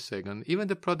 no, wait a second. Even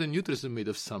the proton neutrons are made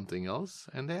of something else.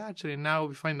 And they actually, now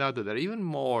we find out that they're even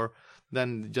more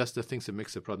than just the things that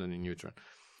makes a proton and neutron.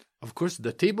 Of course,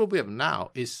 the table we have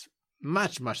now is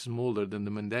much, much smaller than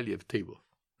the Mendeleev table.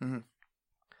 But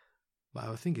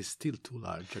I think it's still too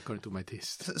large, according to my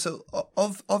taste. So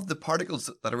of the particles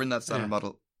that are in that standard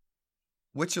model,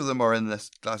 which of them are in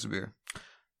this glass of beer?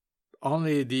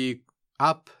 Only the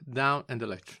up, down, and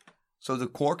electron. So the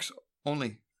quarks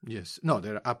only? Yes. No,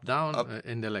 they're up, down,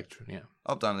 and the electron, yeah.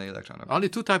 Up, down, and the electron. Okay. Only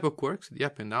 2 types of quarks, the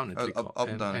up and down, and up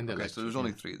and down. And okay, so there's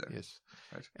only 3 there. Yes.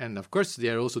 Right. And of course,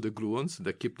 there are also the gluons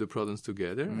that keep the protons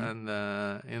together, and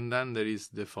then there is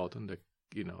the photon that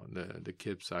the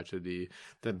keeps actually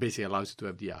that basically allows you to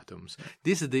have the atoms.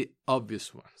 These are the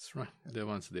obvious ones, right? The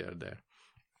ones they are there.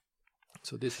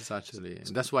 So this is actually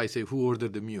that's why I say who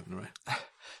ordered the muon, right?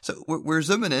 So we're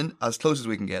zooming in as close as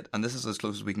we can get, and this is as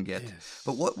close as we can get. Yes.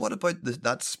 But what about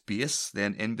that space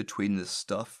then in between this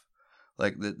stuff,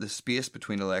 like the space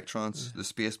between electrons, the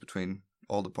space between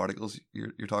all the particles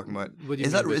you're talking about?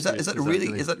 Is that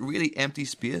really empty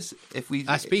space? If we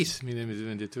space,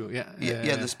 meaning the 2,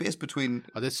 yeah, the space between.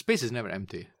 The space is never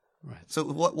empty. Right. So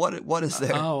what is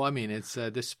there? I mean, it's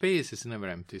the space is never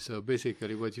empty. So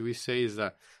basically, what we say is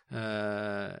that,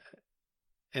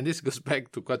 and this goes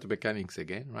back to quantum mechanics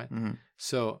again, right?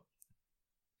 So,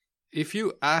 if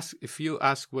you ask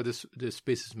what the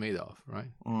space is made of,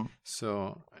 right?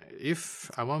 So,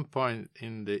 if at one point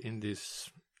in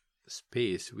this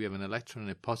space we have an electron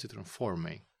and a positron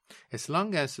forming, as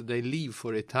long as they leave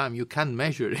for a time, you can't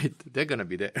measure it. They're gonna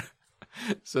be there.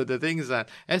 So the thing is that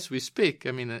as we speak,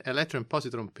 I mean, an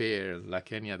electron-positron pair,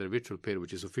 like any other virtual pair,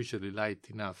 which is sufficiently light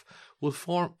enough, will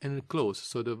form and enclose.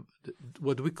 So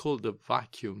what we call the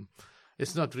vacuum,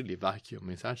 it's not really vacuum.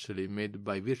 It's actually made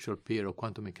by virtual pair of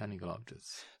quantum mechanical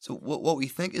objects. So what we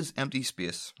think is empty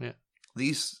space. Yeah.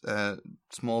 These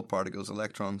small particles,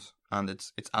 electrons, and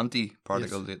its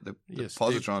anti-particle, the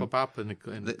positron, they pop up and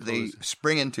they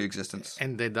spring into existence.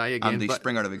 And they die again. And they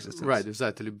spring out of existence. Right,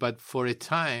 exactly. But for a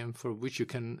time for which you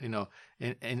can,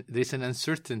 and there's an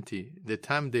uncertainty. The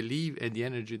time they leave and the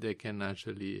energy they can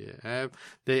actually have,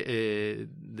 they're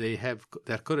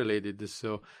correlated.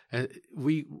 So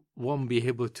we won't be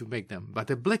able to make them. But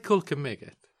a black hole can make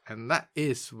it. And that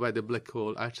is why the black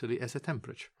hole actually has a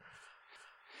temperature.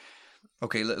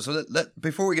 Okay, so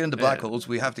before we get into black holes,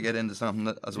 we have to get into something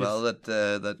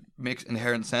that makes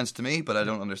inherent sense to me, but I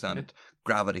don't understand it.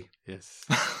 Gravity. Yes.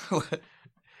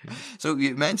 So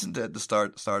you mentioned at the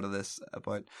start of this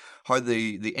about how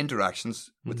the interactions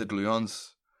with the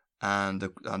gluons and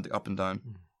the up and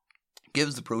down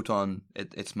gives the proton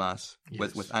its mass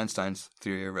with Einstein's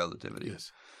theory of relativity.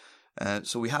 Yes.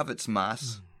 So we have its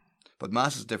mass, but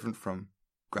mass is different from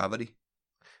gravity.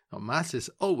 No, mass is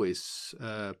always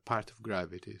part of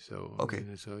gravity. So okay.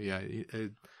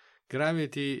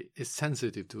 Gravity is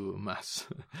sensitive to mass.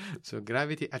 So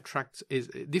gravity is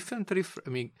different.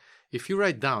 If you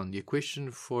write down the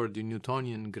equation for the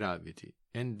Newtonian gravity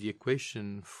and the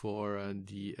equation for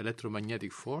the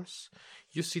electromagnetic force,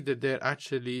 you see that they're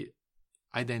actually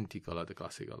identical at the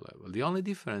classical level. The only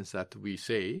difference that we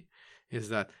say is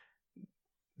that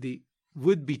the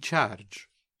would-be charge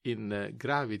in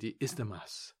gravity is the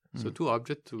mass. So 2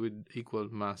 objects with equal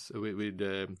mass, with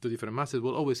 2 different masses,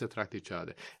 will always attract each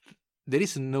other. there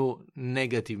is no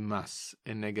negative mass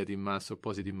and negative mass or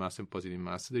positive mass and positive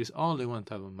mass. There is only one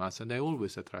type of mass, and they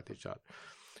always attract each other.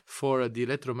 For the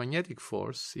electromagnetic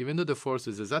force, even though the force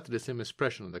is exactly the same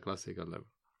expression at the classical level,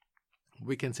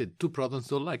 we can say two protons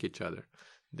don't like each other.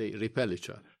 They repel each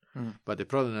other. But the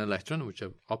proton and electron, which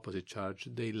have opposite charge,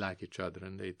 they like each other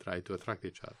and they try to attract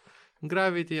each other.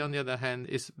 Gravity, on the other hand,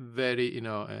 is very,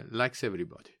 likes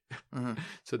everybody.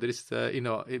 So there is,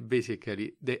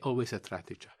 basically, they always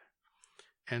attract each other.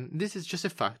 And this is just a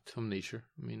fact of nature.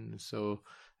 I mean, so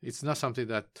it's not something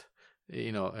that,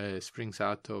 springs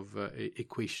out of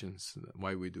equations,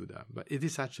 why we do that. But it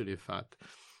is actually a fact.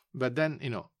 But then,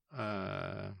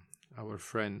 our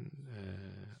friend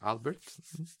Albert,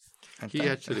 he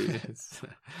actually,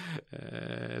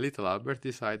 little Albert,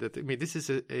 decided, this is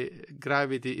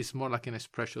gravity is more like an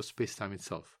expression of space-time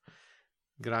itself.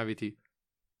 Gravity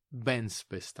bends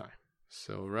space-time.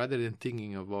 So rather than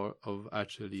thinking of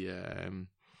actually a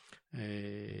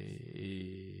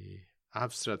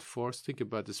abstract force, think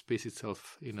about the space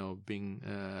itself, being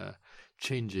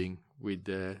changing with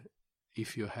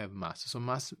if you have mass. So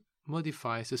mass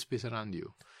modifies the space around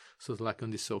you. So like on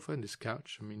this sofa and this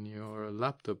couch, your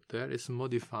laptop there is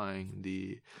modifying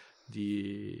the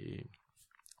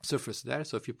surface there.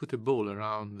 So if you put a ball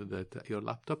around your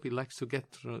laptop, it likes to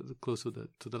get close to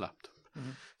the laptop.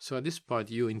 So at this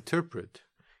point, you interpret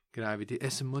gravity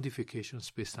as a modification of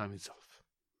space-time itself.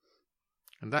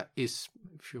 And that is,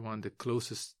 if you want, the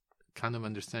closest kind of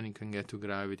understanding you can get to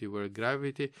gravity, where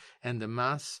gravity and the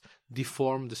mass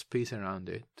deform the space around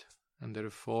it. And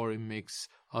therefore, it makes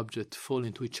objects fall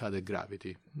into each other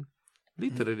gravity.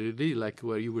 Literally, like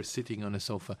where you were sitting on a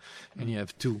sofa and you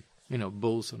have two,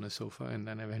 balls on a sofa, and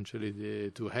then eventually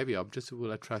the two heavy objects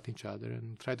will attract each other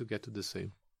and try to get to the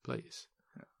same place.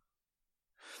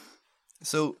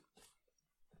 So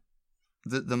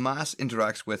the mass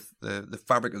interacts with the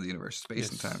fabric of the universe, space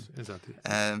and time. Exactly.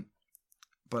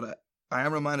 But I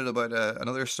am reminded about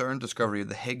another CERN discovery of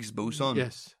the Higgs boson.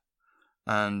 Yes.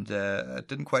 And I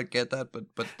didn't quite get that, but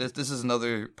this is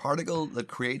another particle that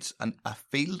creates a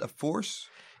field, a force,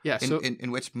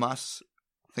 in which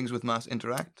things with mass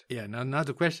interact. Yeah. Now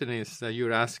the question is that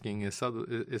you're asking is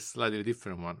slightly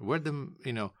different one. Where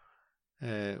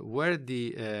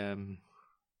the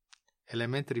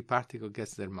elementary particle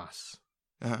gets their mass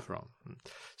from.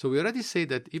 So we already say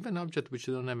that even objects which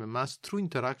don't have a mass, through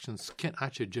interactions, can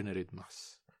actually generate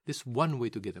mass. This is one way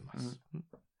to get a mass.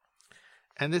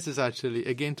 And this is actually,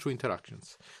 again, through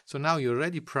interactions. So now you're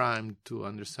already primed to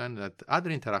understand that other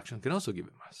interactions can also give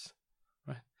a mass,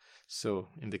 right? So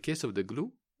in the case of the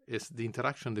glue, it's the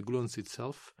interaction, the gluons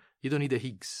itself. You don't need a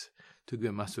Higgs to give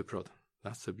a mass to a proton.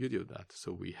 That's the beauty of that.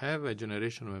 So we have a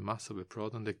generation of a mass of a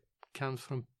proton that comes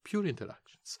from pure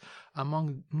interactions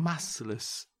among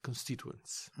massless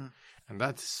constituents. And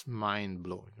that's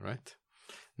mind-blowing, right?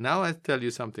 Now I'll tell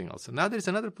you something else. Now there's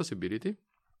another possibility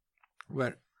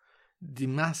where the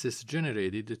mass is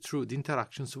generated through the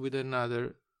interactions with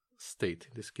another state,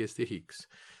 in this case the Higgs.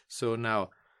 So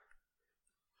now,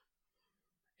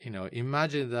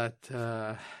 imagine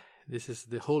that this is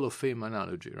the Hall of Fame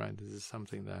analogy, right? This is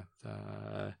something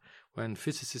that when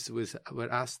physicists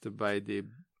were asked by the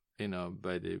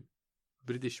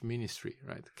British ministry,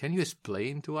 right? Can you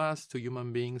explain to us, to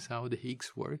human beings, how the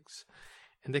Higgs works?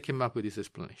 And they came up with this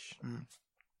explanation.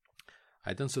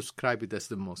 I don't subscribe it as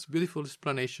the most beautiful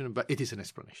explanation, but it is an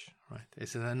explanation, right?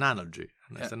 It's an analogy.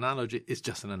 And as an analogy, it's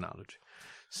just an analogy.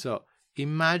 So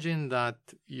imagine that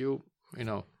you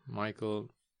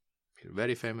Michael, you're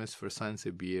very famous for Science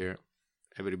Beer.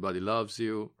 Everybody loves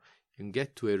you. You can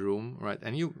get to a room, right?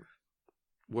 And you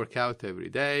work out every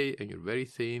day, and you're very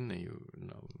thin,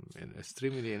 and and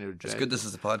extremely energetic. It's good this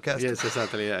is a podcast. Yes,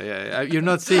 exactly. Yeah. You're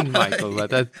not seeing Michael,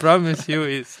 but I promise you,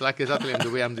 it's like exactly the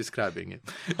way I'm describing it.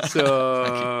 So,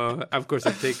 of course,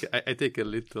 I take a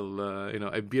little,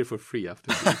 a beer for free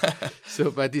after this.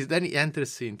 So, but then he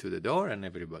enters into the door, and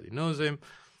everybody knows him,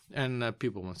 and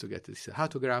people want to get this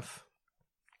autograph.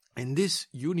 And this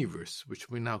universe, which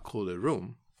we now call a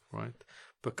room, right?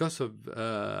 Because of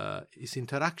his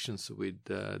interactions with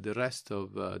the rest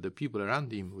of the people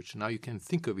around him, which now you can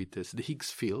think of it as the Higgs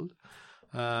field,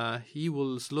 he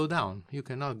will slow down. You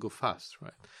cannot go fast,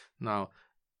 right? Now,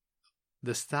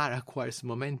 the star acquires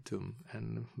momentum,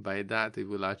 and by that it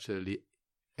will actually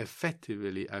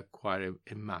effectively acquire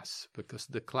a mass, because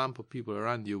the clump of people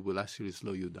around you will actually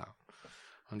slow you down.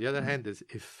 On the other hand,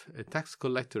 if a tax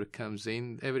collector comes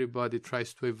in, everybody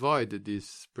tries to avoid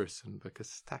this person,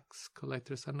 because tax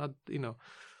collectors are not,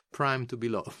 primed to be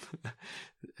loved.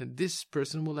 And this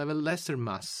person will have a lesser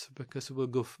mass, because it will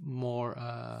go more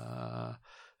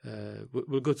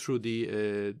will go through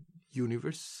the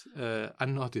universe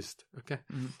unnoticed. Okay,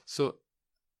 so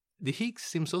the Higgs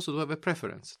seems also to have a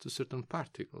preference to certain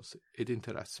particles. It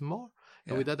interacts more,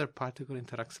 and with other particles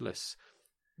interacts less.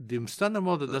 The standard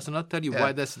model does not tell you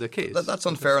why that's the case. That's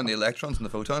unfair on the electrons and the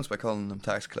photons by calling them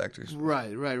tax collectors. Right.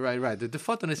 The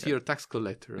photon is your tax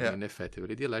collector, and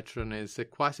effectively. The electron is a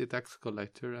quasi-tax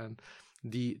collector, and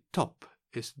the top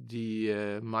is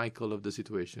the Michael of the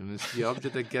situation. It's the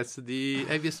object that gets the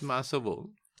heaviest mass of all.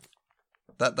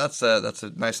 That's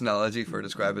a nice analogy for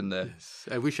describing the... Yes,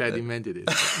 I wish I had invented it.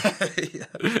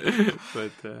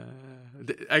 But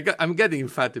I'm getting in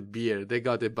fact a beer. They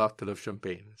got a bottle of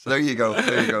champagne. So. There you go.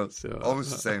 So,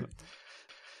 almost the same.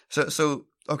 So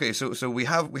we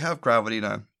have gravity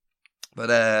now, but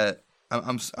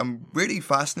I'm really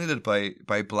fascinated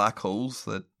by black holes,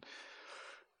 that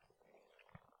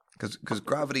because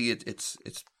gravity it's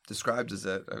described as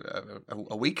a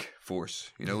weak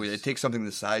force. You know, it takes something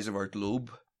the size of our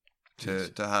globe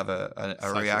to have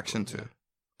a reaction to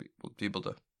be able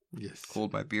to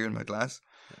hold my beer in my glass.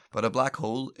 Yeah. But a black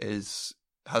hole has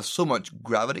so much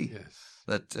gravity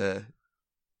that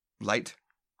light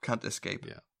can't escape.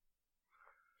 Yeah.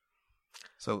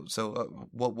 So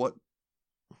what?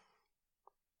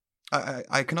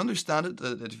 I can understand it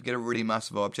that if you get a really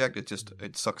massive object,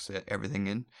 it sucks everything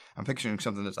in. I'm picturing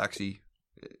something that's actually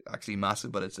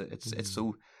massive, but it's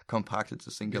so compact. It's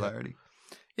a singularity.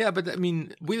 Yeah, but I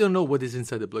mean, we don't know what is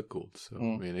inside the black hole. So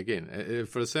I mean, again,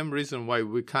 for the same reason why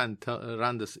we can't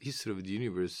run the history of the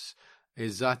universe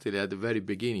exactly at the very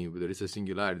beginning, there is a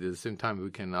singularity. At the same time,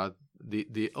 we cannot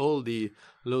all the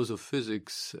laws of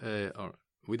physics or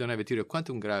we don't have a theory of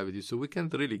quantum gravity, so we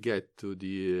can't really get to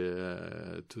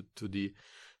the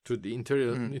interior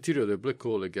of the black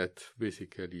hole and get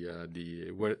basically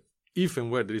where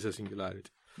there is a singularity.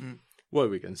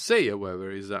 What we can say, however,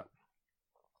 is that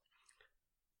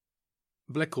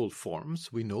black hole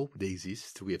forms. We know they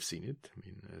exist. We have seen it. I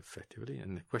mean, effectively.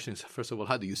 And the question is, first of all,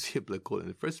 how do you see a black hole in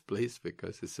the first place?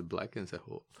 Because it's a black and it's a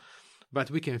hole. But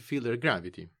we can feel their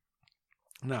gravity.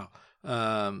 Now,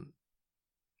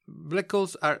 black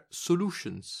holes are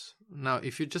solutions. Now,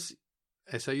 if you just,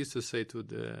 as I used to say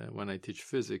when I teach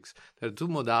physics, there are two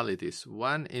modalities.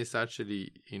 One is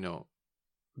actually,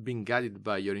 being guided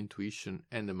by your intuition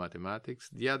and the mathematics.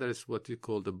 The other is what you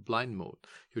call the blind mode.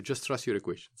 You just trust your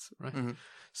equations, right? Mm-hmm.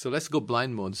 So let's go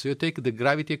blind mode. So you take the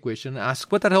gravity equation and ask,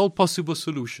 what are all possible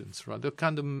solutions, right? The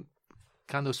kind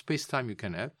of space-time you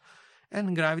can have.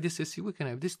 And gravity says, we can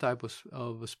have this type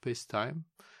of space-time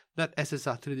that has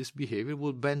exactly this behavior,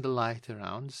 will bend the light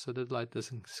around so that light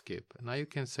doesn't escape. And now you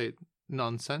can say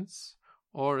nonsense,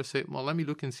 or say, well, let me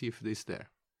look and see if it's there.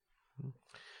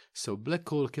 So black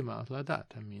hole came out like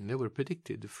that. I mean, they were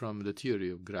predicted from the theory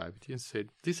of gravity and said,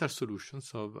 these are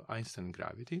solutions of Einstein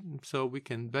gravity, so we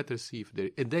can better see if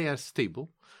they are stable,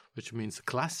 which means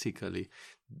classically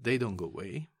they don't go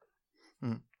away.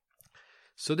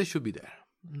 So they should be there.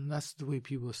 And that's the way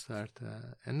people start.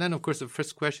 And then, of course, the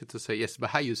first question to say, yes, but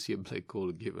how you see a black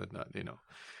hole given that,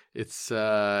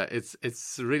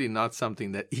 it's really not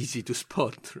something that easy to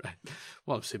spot, right?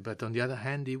 Well, say, but on the other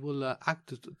hand, it will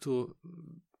act to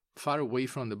far away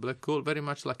from the black hole, very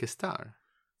much like a star.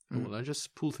 It will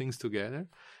just pull things together,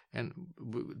 and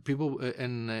people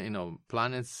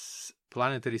planets,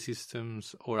 planetary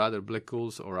systems, or other black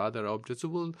holes or other objects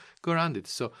will go around it.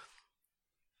 So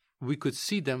we could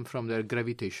see them from their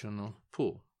gravitational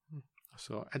pull.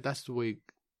 So and that's the way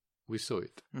we saw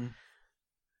it.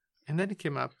 And then it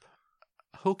came up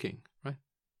Hawking, right?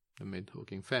 That made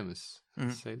Hawking famous.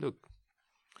 Say, look,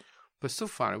 but so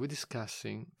far we're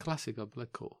discussing classical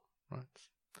black hole, right?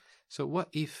 So what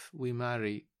if we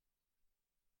marry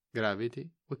gravity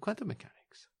with quantum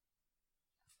mechanics?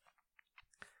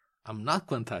 I'm not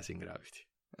quantizing gravity.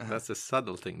 That's a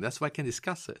subtle thing. That's why I can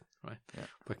discuss it, right? Yeah.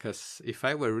 Because if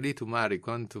I were really to marry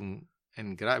quantum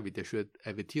and gravity, I should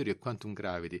have a theory of quantum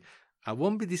gravity. I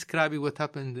won't be describing what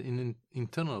happened in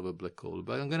internal of a black hole,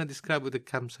 but I'm going to describe what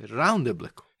comes around the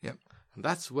black hole. Yep. And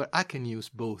that's where I can use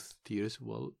both theories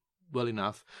well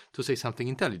enough to say something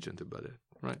intelligent about it,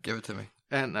 right? Give it to me.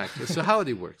 And actually, so how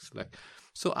it works?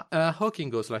 Hawking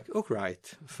goes like, oh,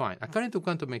 right, fine. According to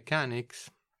quantum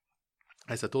mechanics,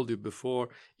 as I told you before,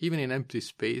 even in empty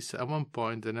space, at one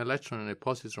point, an electron and a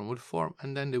positron will form,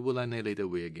 and then they will annihilate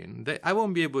away again. I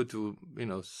won't be able to,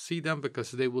 see them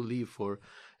because they will leave for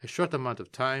a short amount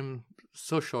of time,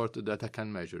 so short that I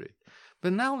can measure it.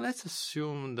 But now let's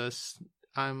assume that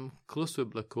I'm close to a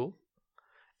black hole,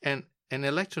 and an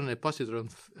electron and a positron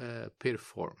pair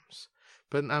forms.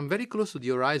 But I'm very close to the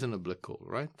horizon of the black hole,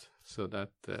 right? So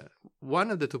that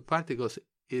one of the two particles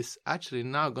is actually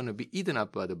now going to be eaten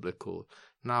up by the black hole.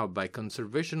 Now, by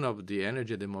conservation of the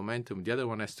energy, the momentum, the other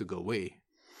one has to go away.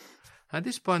 At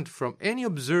this point, from any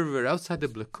observer outside the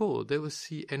black hole, they will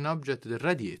see an object that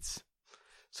radiates.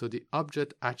 So the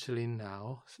object actually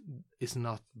now is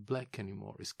not black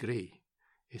anymore, it's gray.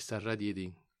 It starts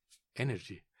radiating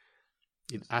energy.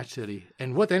 It actually,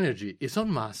 and what energy? Its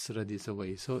own mass radiates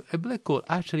away. So a black hole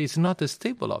actually is not a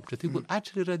stable object. It will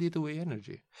actually radiate away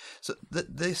energy. So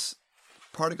this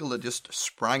particle that just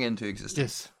sprang into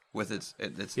existence with its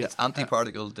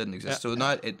antiparticle didn't exist. So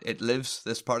now it lives,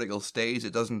 this particle stays,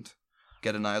 it doesn't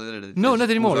get annihilated. No, not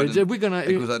anymore. It goes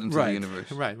out into the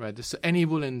universe. Right. So, and it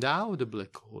will endow the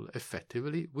black hole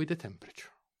effectively with a temperature,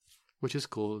 which is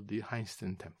called the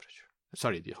Einstein temperature.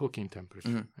 Sorry, the Hawking temperature.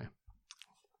 Mm-hmm. Yeah.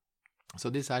 So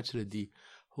this is actually the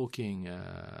Hawking,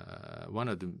 one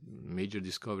of the major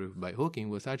discoveries by Hawking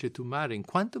was actually to marry in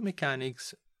quantum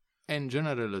mechanics and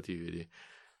general relativity.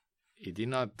 He did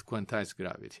not quantize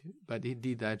gravity, but he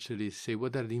did actually say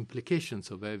what are the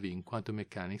implications of having quantum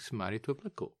mechanics married to a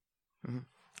black hole,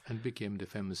 and became the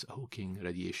famous Hawking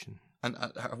radiation. And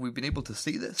have we been able to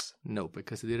see this? No,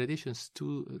 because the radiation is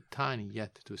too tiny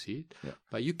yet to see it. Yeah.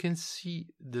 But you can see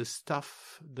the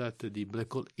stuff that the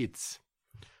black hole eats.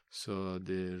 So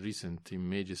the recent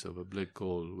images of a black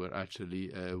hole were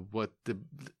actually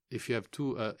if you have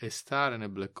a star and a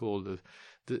black hole,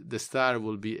 the star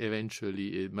will be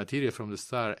eventually material from the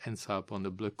star ends up on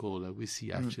the black hole, and we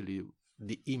see actually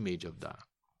the image of that.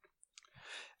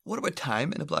 What about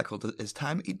time in a black hole? Is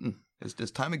time eaten?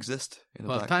 Does time exist in a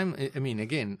black hole? Time, I mean,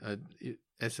 again,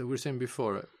 as we were saying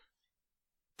before,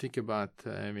 think about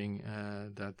having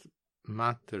that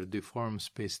matter deforms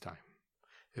space-time.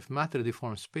 If matter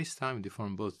deforms space-time,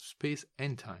 deforms both space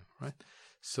and time, right?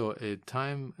 So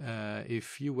time,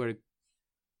 if you were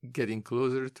getting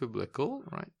closer to a black hole,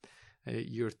 right,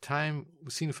 your time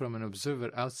seen from an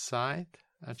observer outside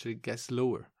actually gets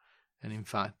lower. And in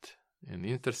fact, in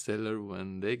Interstellar,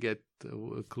 when they get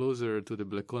closer to the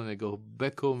black hole and they go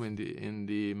back home in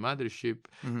the mothership,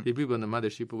 the people on the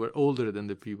mothership were older than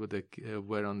the people that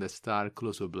were on the star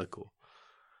close to a black hole.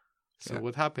 So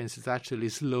what happens is actually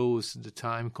slows the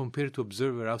time compared to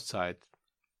observer outside.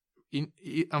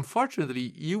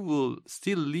 Unfortunately, you will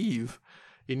still live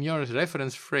in your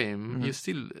reference frame. You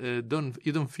still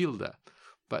don't feel that.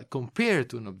 But compared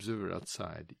to an observer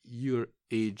outside, your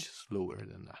age is lower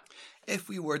than that. If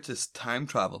we were to time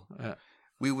travel,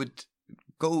 we would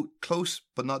go close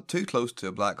but not too close to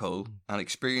a black hole and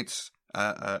experience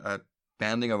a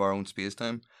bending of our own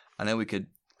space-time, and then we could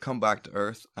come back to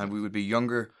Earth and we would be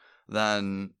younger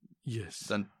than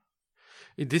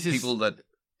people that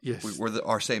were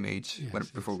our same age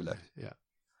before we left. Yeah.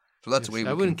 So that's the way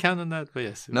I wouldn't count on that, but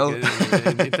yes. No.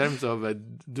 in terms of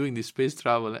doing the space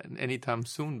travel anytime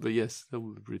soon, but yes, that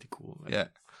would be pretty cool. Right? Yeah.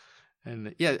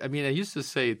 And I mean, I used to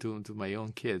say to my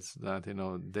own kids that,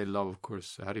 they love, of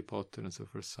course, Harry Potter and so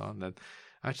forth, so on, that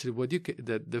actually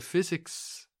that the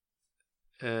physics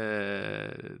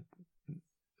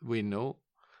we know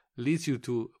leads you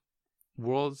to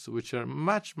worlds which are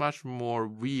much, much more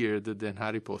weird than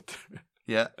Harry Potter.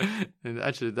 Yeah. And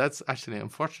actually, that's actually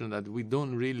unfortunate that we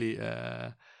don't really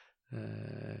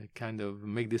kind of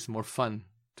make this more fun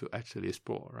to actually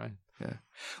explore, right? Yeah.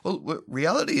 Well,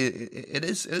 reality, it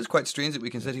is quite strange that we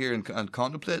can sit here and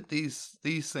contemplate these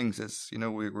things. As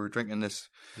we're drinking this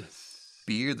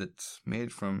beer that's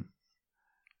made from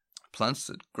plants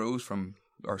that grows from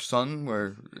our sun,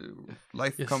 where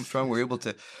life comes from. We're able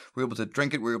to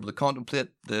drink it. We're able to contemplate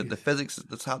the physics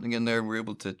that's happening in there. We're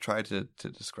able to try to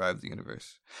describe the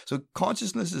universe. So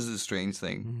consciousness is a strange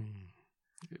thing.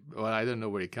 Well, I don't know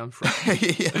where it comes from.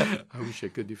 I wish I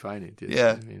could define it. Yes.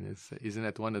 Yeah. I mean, isn't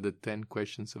that one of the 10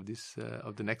 questions of this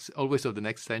of the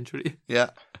next century? Yeah.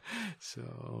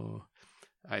 So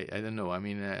I don't know. I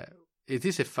mean, it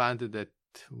is a fact that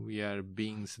we are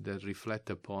beings that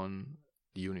reflect upon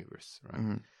the universe,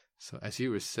 right? So as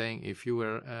you were saying, if you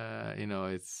were,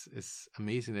 it's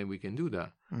amazing that we can do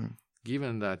that.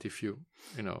 Given that if you,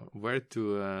 were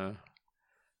to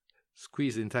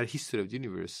squeeze the entire history of the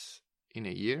universe in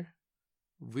a year,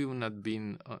 we would not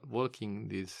been walking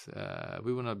this.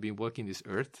 We would not be walking this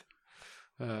earth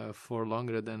for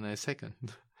longer than a second.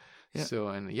 Yeah. So,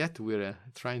 and yet we're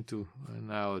trying to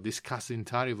now discuss the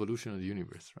entire evolution of the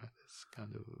universe, right? It's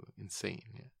kind of insane.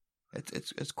 Yeah.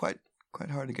 It's quite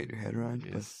hard to get your head around.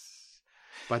 Yes.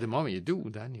 But the moment you do,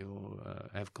 then you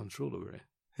have control over it.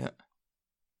 Yeah.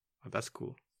 Well, that's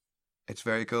cool. It's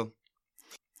very cool.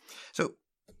 So,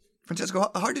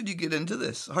 Francesco, how did you get into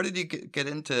this? How did you get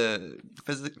into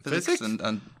physics?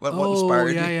 And what Oh, inspired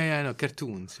you? yeah, no,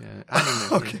 cartoons,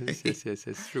 anime. Okay. Yes,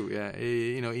 it's true. Yeah,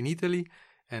 in Italy,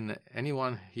 and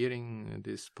anyone hearing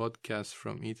this podcast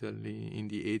from Italy in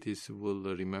the 80s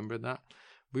will remember that.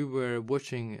 We were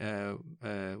watching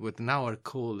what now are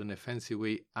called in a fancy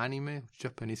way anime,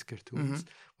 Japanese cartoons.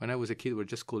 When I was a kid, were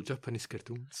just called Japanese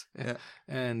cartoons. Yeah.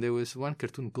 And there was one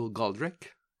cartoon called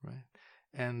Goldrake, right?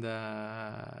 And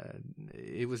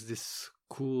it was this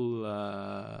cool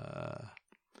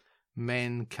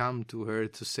men come to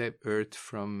Earth to save Earth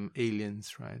from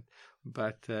aliens, right?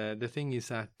 But the thing is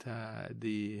that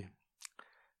the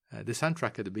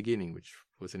soundtrack at the beginning, which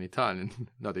was in Italian,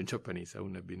 not in Japanese, I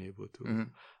wouldn't have been able to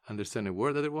understand a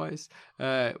word otherwise,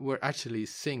 were actually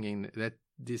singing that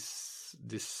this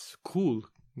cool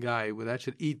guy would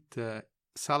actually eat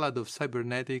salad of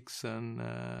cybernetics and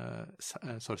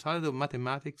salad of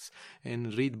mathematics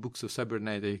and read books of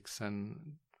cybernetics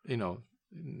and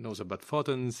knows about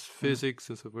photons, physics,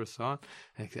 and so forth, so on.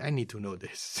 I need to know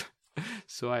this.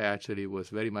 So I actually was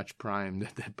very much primed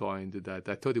at that point that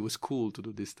I thought it was cool to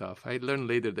do this stuff. I learned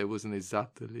later that wasn't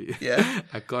exactly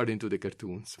according to the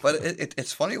cartoons. But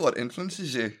it's funny what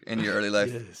influences you in your early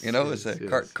life. It's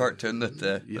a cartoon that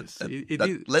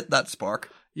lit that spark.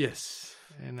 Yes,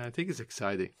 and I think it's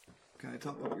exciting. Can I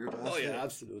top up your glass? Oh, yeah,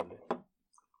 absolutely.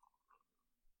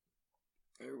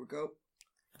 There we go.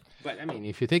 But, I mean,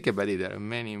 if you think about it, there are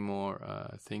many more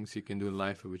things you can do in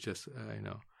life which just,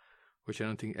 which I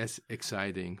don't think as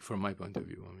exciting from my point of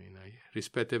view. I mean, I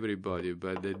respect everybody,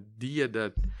 but the idea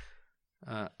that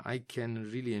I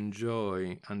can really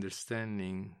enjoy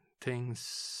understanding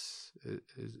things,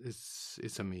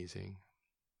 it's amazing.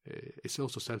 It's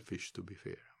also selfish, to be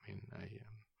fair. I mean,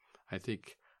 I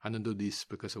think I don't do this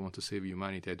because I want to save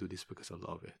humanity. I do this because I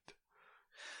love it.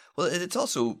 Well, it's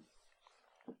also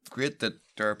great that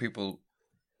there are people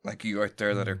like you out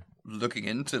there that are looking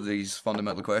into these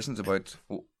fundamental questions about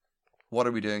what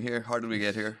are we doing here? How did we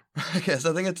get here? I guess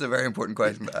I think it's a very important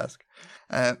question to ask.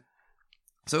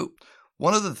 So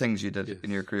one of the things you did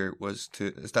in your career was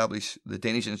to establish the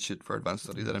Danish Institute for Advanced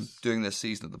Study that I'm doing this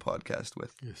season of the podcast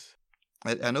with. Yes.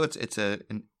 I know it's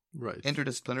an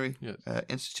interdisciplinary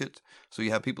institute. So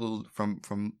you have people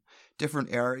from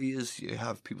different areas. You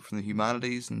have people from the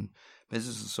humanities and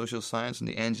business and social science and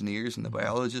the engineers and the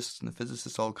biologists and the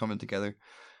physicists all coming together.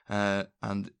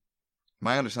 And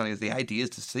my understanding is the idea is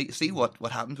to see what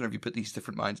happens whenever you put these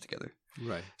different minds together.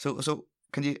 Right. So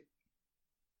can you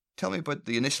tell me about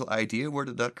the initial idea? Where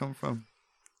did that come from?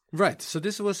 Right. So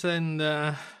this was in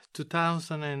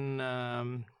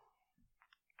 2009.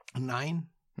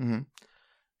 Mm-hmm.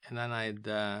 And then I'd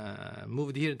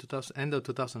moved here in end of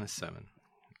 2007.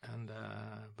 And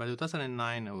by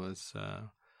 2009, I was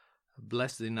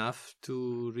blessed enough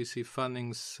to receive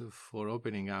fundings for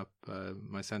opening up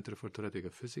my Center for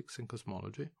Theoretical Physics and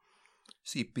Cosmology.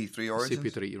 CP3 origins?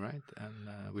 CP3, right? And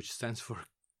which stands for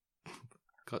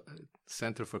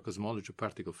Center for Cosmology,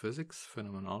 Particle Physics,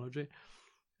 Phenomenology.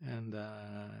 And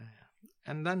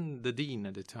then the dean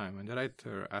at the time and the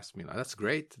director asked me, that's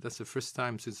great. That's the first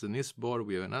time since the NIST board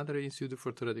we have another Institute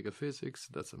for Theoretical Physics.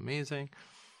 That's amazing.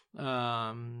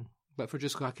 But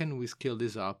Francesco, how can we scale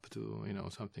this up to,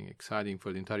 something exciting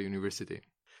for the entire university?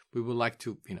 We would like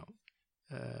to,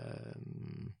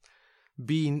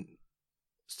 be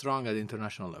strong at the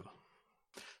international level.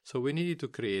 So we needed to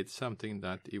create something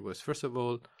that it was, first of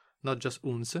all, not just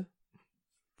UNSE,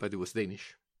 but it was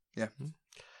Danish. Yeah.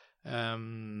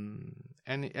 And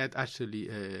it actually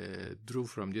drew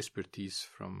from the expertise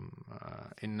from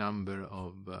a number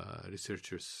of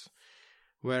researchers,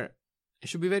 where it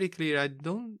should be very clear,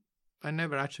 I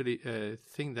never actually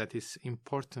think that it's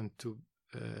important to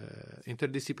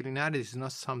interdisciplinarity is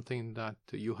not something that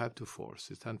you have to force.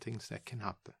 It's something that can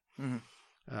happen. Mm-hmm.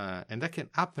 And that can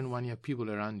happen when you have people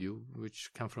around you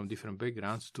which come from different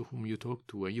backgrounds to whom you talk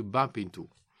to and you bump into.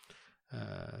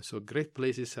 So great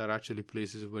places are actually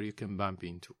places where you can bump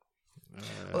into.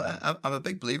 Well, I'm a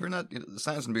big believer in that. The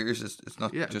Science and Beers it's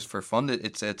not just for fun.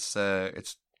 It's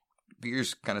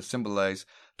beers kind of symbolize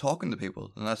talking to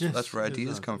people, and that's where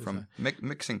ideas come from.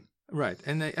 Mixing. Right,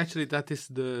 and actually that is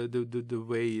the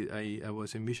way I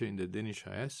was envisioning the Danish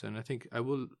IS, and I think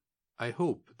I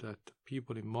hope that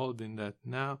people involved in that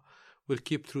now will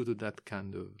keep true to that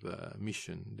kind of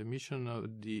mission. The mission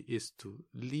is to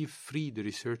leave free the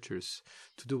researchers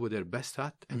to do what they're best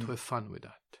at and to have fun with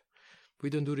that. We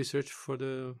don't do research for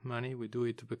the money, we do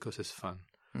it because it's fun.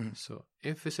 Mm-hmm. So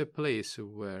if it's a place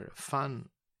where fun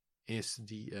is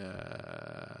the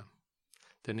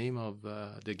name of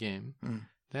the game,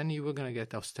 then you are going to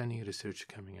get outstanding research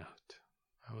coming out.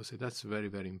 I would say that's very,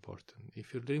 very important.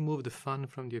 If you remove the fun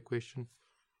from the equation,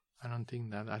 I don't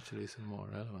think that actually is more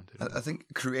relevant. I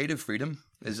think creative freedom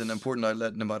is an important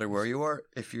outlet no matter where you are.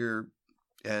 If you're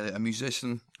a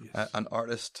musician, an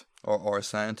artist, or a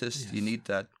scientist, you need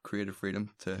that creative freedom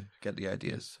to get the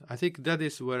ideas. Yes. I think that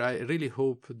is where I really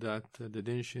hope that the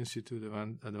Danish Institute of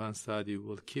Advanced Study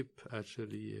will keep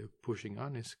actually pushing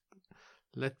on, is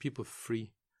let people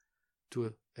free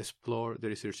to explore the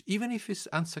research, even if it's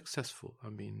unsuccessful. I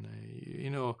mean,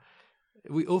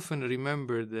 we often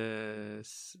remember the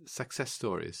success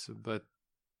stories, but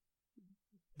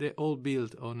they all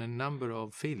build on a number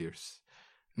of failures.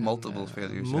 Multiple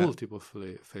failures. Multiple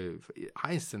failures.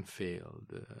 Einstein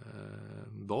failed.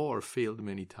 Bohr failed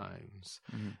many times.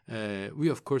 Mm-hmm. We,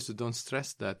 of course, don't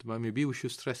stress that, but maybe we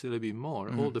should stress a little bit more.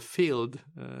 Mm-hmm. All the failed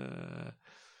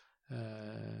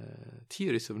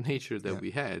theories of nature that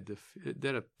we had,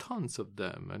 there are tons of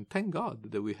them, and thank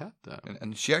God that we had them.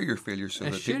 And share your failures so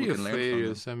that people can learn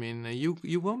failures. from them. I mean,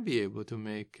 you won't be able to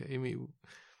make. I mean,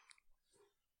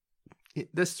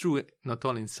 that's true not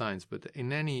only in science, but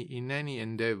in any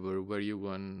endeavor where you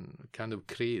want to kind of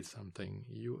create something,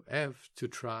 you have to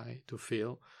try to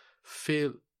fail,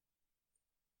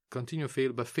 continue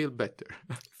fail, but fail better.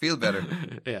 Feel better.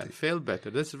 Fail better.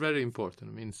 That's very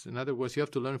important. It means, in other words, you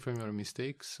have to learn from your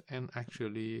mistakes. And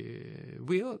actually,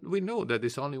 we know that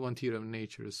there's only one theory of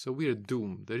nature, so we are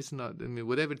doomed. There is not. I mean,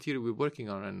 whatever theory we're working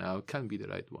on right now can't be the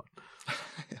right one,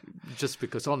 just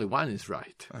because only one is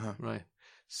right, right?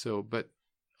 So, but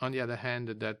on the other hand,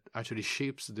 that actually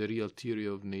shapes the real theory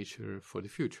of nature for the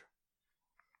future.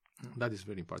 That is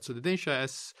very important. So the Danish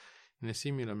IS, in a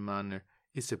similar manner,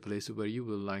 is a place where you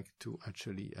will like to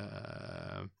actually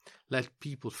let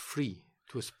people free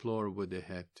to explore what they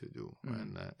have to do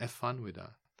and have fun with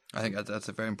that. I think that's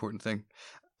a very important thing.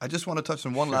 I just want to touch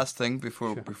on one last thing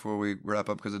before we wrap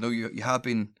up, because I know you have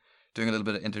been doing a little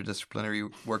bit of interdisciplinary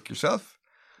work yourself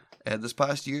this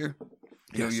past year.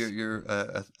 You know, you're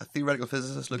a theoretical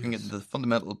physicist looking at the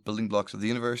fundamental building blocks of the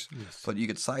universe, but you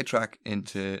get sidetracked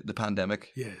into the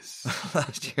pandemic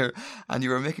last year, and you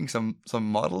were making some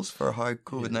models for how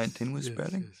COVID-19 was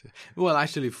spreading. Well,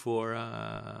 actually, for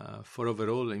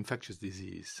overall infectious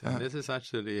disease, and this is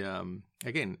actually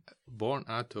again born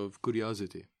out of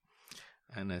curiosity,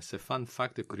 and it's a fun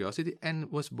fact of curiosity, and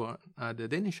was born at the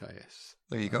Danish IS.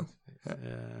 There you go.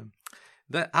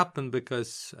 That happened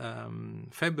because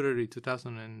February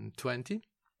 2020,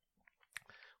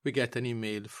 we get an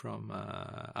email from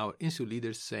our institute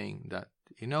leaders saying that,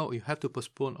 you have to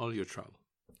postpone all your travel.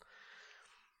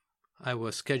 I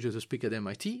was scheduled to speak at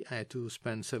MIT. I had to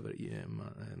spend several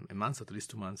months, at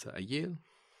least 2 months a year,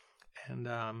 and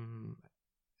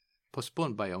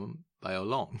postponed by how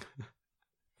long?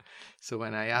 So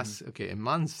when I asked, a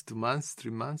month, 2 months,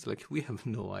 3 months, we have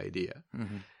no idea.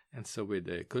 Mm-hmm. And so with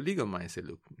a colleague of mine, I said,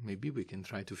 look, maybe we can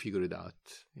try to figure it out.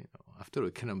 After all,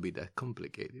 it cannot be that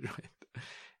complicated, right?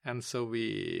 And so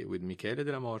with Michele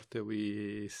Della Morte,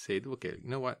 we said, okay, you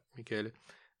know what, Michele,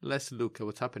 let's look at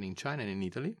what's happening in China and in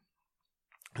Italy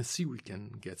and see if we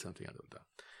can get something out of that.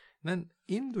 And then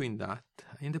in doing that,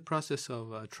 in the process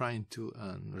of trying to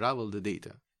unravel the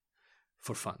data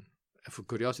for fun, for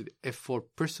curiosity, and for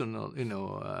personal,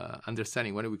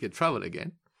 understanding when we could travel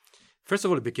again, first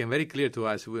of all, it became very clear to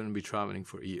us we wouldn't be traveling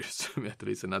for years, at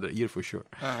least another year for sure.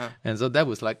 And so that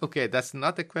was like, okay, that's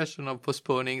not a question of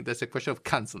postponing, that's a question of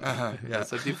canceling. That's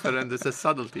there's a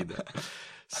subtlety there.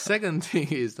 Second thing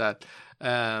is that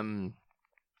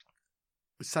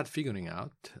we start figuring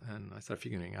out, and I started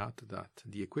figuring out that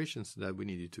the equations that we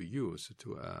needed to use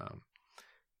to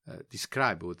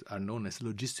describe what are known as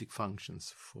logistic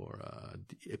functions for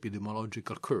the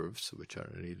epidemiological curves, which are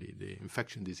really the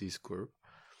infection disease curve,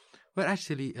 were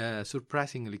actually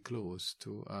surprisingly close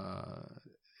to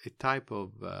a type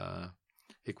of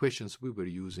equations we were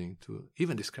using to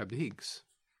even describe the Higgs.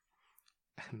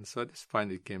 And so at this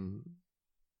point it became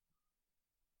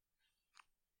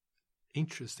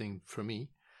interesting for me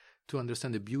to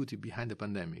understand the beauty behind the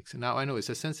pandemics. Now, I know it's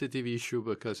a sensitive issue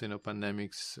because,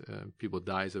 pandemics, people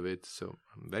dies of it, so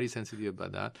I'm very sensitive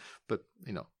about that. But,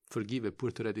 forgive a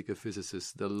poor theoretical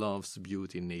physicist that loves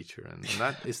beauty in nature, and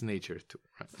that is nature too,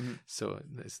 right? Mm-hmm. So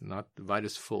it's not the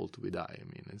virus' fault we die. I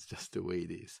mean, it's just the way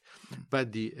it is. Mm-hmm.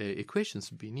 But the equations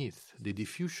beneath the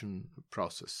diffusion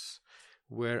process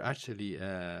were actually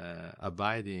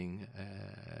abiding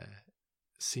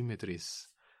symmetries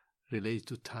related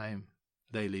to time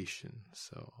dilation.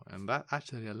 And that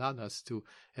actually allowed us to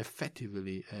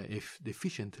effectively,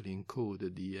 efficiently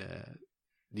encode the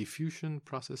diffusion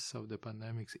process of the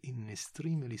pandemics in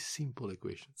extremely simple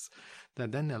equations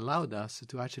that then allowed us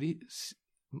to actually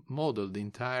model the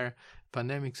entire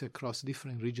pandemics across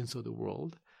different regions of the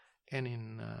world.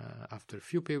 And after a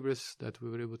few papers that we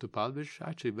were able to publish,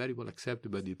 actually very well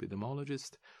accepted by the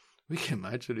epidemiologists, we came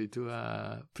actually to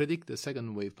predict the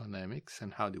second wave pandemics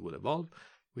and how they will evolve,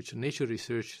 which Nature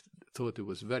Research thought it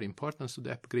was very important, so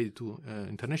they upgraded to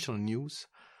international news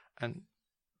and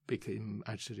became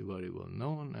actually very well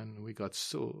known. And we got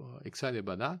so excited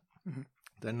about that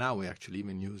that now we're actually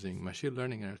even using machine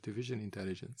learning and artificial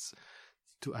intelligence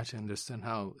to actually understand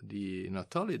how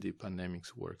not only the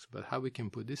pandemics works, but how we can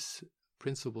put these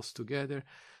principles together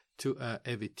to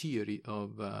have a theory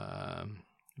of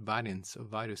variants of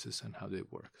viruses and how they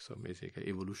work. So basically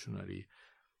evolutionary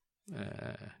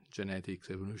genetics,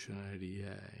 evolutionary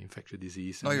infectious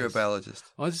disease. Oh, you're a biologist.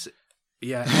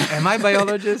 Yeah, am I a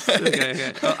biologist?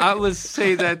 Okay. I would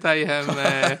say that I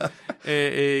am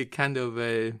a kind of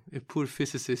a poor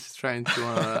physicist trying to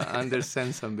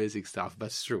understand some basic stuff, but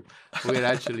it's true. We're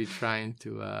actually trying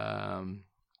to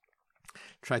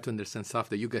understand stuff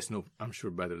that you guys know, I'm sure,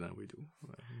 better than we do.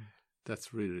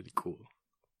 That's really, really cool.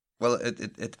 Well,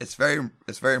 it's very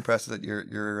impressive that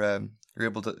you're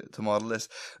able to model this.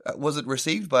 Was it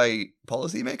received by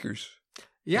policymakers?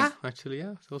 Yeah, actually,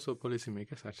 yeah. It's also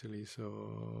policymakers, actually.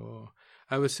 So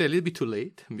I would say a little bit too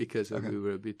late because we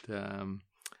were a bit...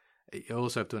 you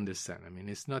also have to understand, I mean,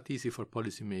 it's not easy for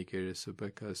policymakers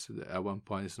because at one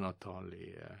point it's not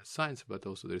only science, but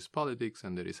also there's politics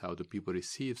and there is how the people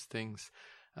receive things.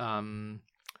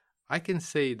 I can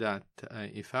say that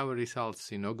if our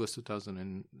results in August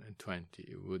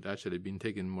 2020 would actually been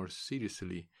taken more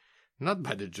seriously, not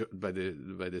by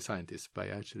the scientists, by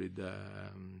actually the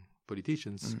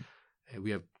politicians,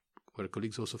 we have our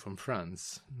colleagues also from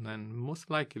France, and most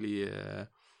likely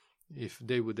if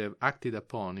they would have acted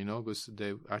upon in August,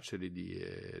 the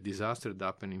disaster that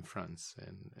happened in France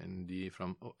and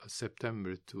from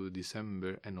September to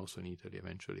December, and also in Italy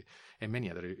eventually, and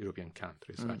many other European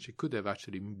countries, actually could have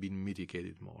actually been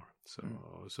mitigated more.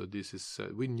 So this is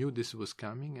we knew this was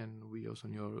coming, and we also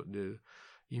knew the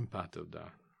impact of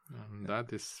that.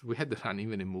 That is, we had to run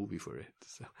even a movie for it.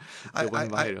 So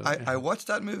I watched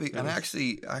that movie, and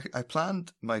I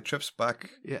planned my trips back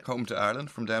home to Ireland,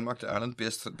 from Denmark to Ireland,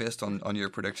 based on your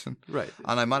prediction. Right.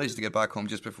 And I managed to get back home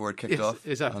just before it kicked off.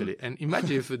 Exactly. And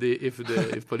imagine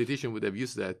if politicians would have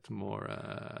used that more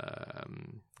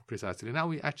precisely. Now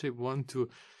we actually want to,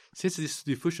 since these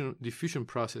diffusion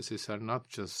processes are not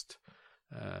just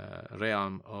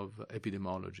realm of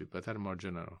epidemiology, but are more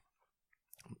general.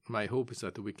 My hope is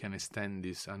that we can extend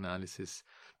this analysis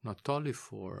not only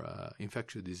for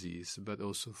infectious disease, but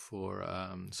also for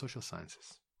social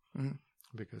sciences,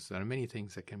 because there are many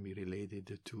things that can be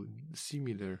related to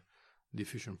similar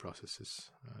diffusion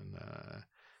processes.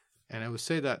 And I would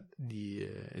say that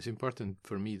it's important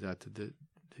for me that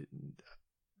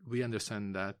we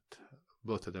understand that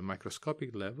both at the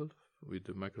microscopic level, with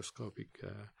the microscopic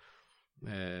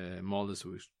models,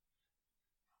 which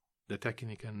the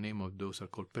technical name of those are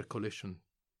called percolation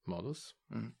models.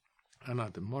 And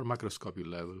at the more macroscopic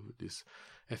level, with this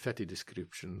effective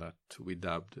description that we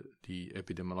dubbed the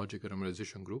epidemiological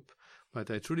normalization group. But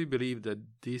I truly believe that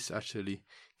this actually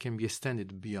can be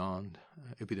extended beyond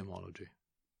epidemiology.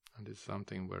 And it's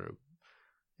something where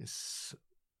it's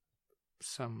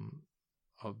some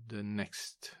of the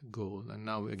next goal. And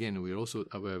now, again, we're also,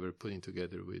 however, putting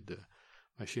together with the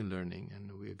machine learning, and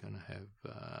we're going to have...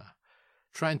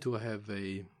 trying to have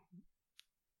a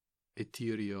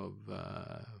theory of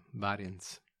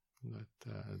variants that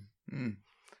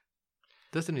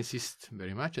doesn't exist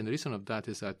very much. And the reason of that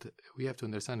is that we have to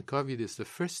understand COVID is the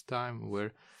first time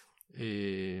where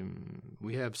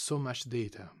we have so much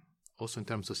data, also in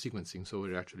terms of sequencing. So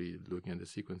we're actually looking at the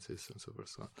sequences and so forth.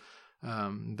 So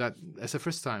that it's the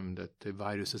first time that a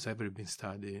virus has ever been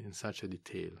studied in such a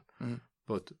detail.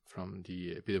 Both from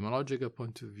the epidemiological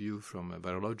point of view, from a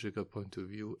virological point of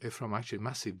view, and from actually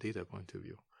massive data point of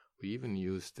view. We even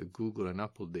used the Google and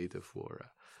Apple data for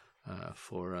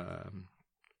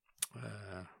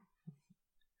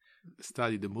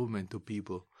study the movement of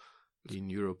people in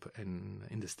Europe and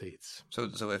in the States. So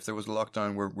if there was a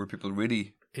lockdown, were people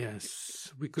really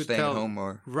we could staying tell, home?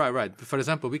 Or right. For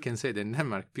example, we can say that in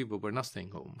Denmark, people were not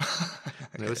staying home.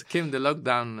 When it came the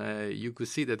lockdown, you could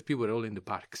see that people were all in the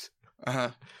parks.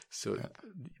 So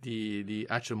the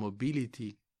actual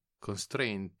mobility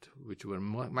constraint, which were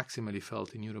maximally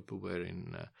felt in Europe, were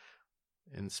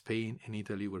in Spain and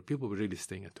Italy, where people were really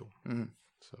staying at home.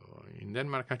 So in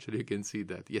Denmark, actually, you can see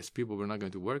that, yes, people were not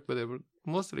going to work, but they were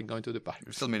mostly going to the park.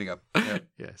 You're still meeting up.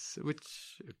 Yes,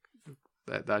 which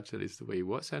that actually is the way it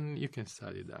was, and you can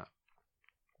study that.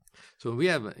 So we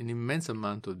have an immense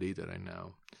amount of data right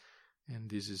now. And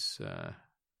this is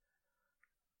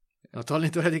not only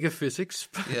theoretical physics,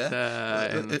 but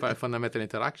and fundamental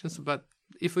interactions. But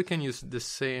if we can use the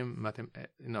same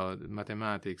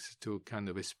mathematics to kind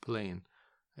of explain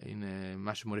in a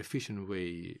much more efficient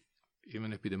way,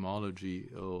 even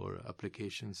epidemiology or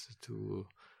applications to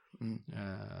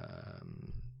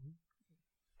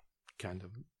kind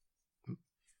of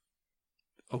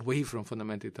away from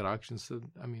fundamental interactions,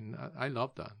 I mean, I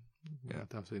love that. Yeah,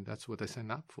 that's what I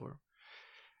signed up for.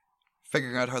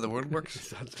 Figuring out how the world works.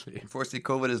 Exactly. Unfortunately,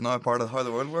 COVID is now part of how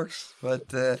the world works.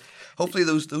 But hopefully,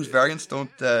 those variants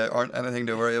aren't anything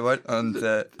to worry about. And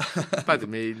but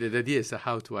the idea is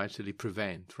how to actually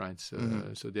prevent, right? So,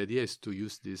 so the idea is to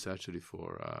use this actually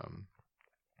for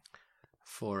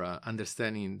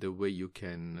understanding the way you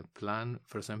can plan,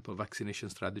 for example, vaccination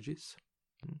strategies.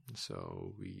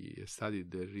 So we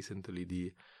studied recently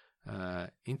the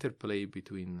interplay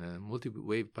between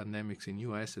multi-wave pandemics in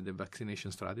US and the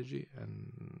vaccination strategy,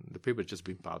 and the paper just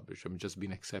been published. Just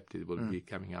been accepted. It will be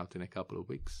coming out in a couple of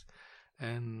weeks,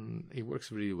 and it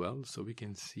works really well. So we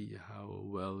can see how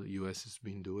well US has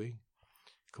been doing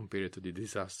compared to the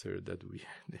disaster that we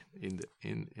had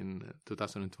in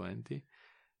 2020.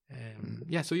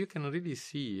 Yeah, so you can really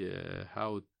see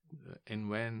how and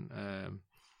when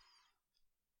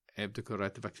have the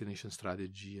correct vaccination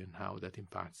strategy and how that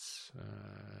impacts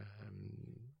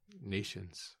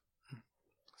nations.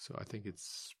 So I think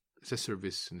it's a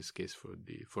service in this case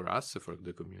for us, for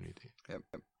the community. Yep.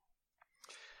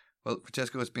 Well,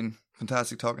 Francesco, it's been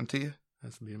fantastic talking to you.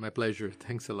 It's been my pleasure.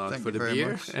 Thanks a lot for the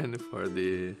beer and for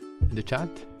the chat.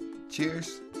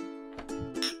 Cheers.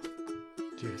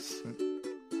 Cheers.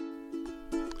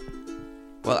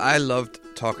 Well, I loved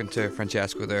talking to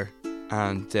Francesco there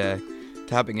and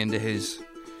tapping into his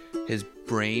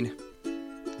brain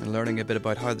and learning a bit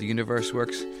about how the universe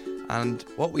works and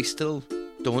what we still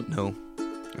don't know.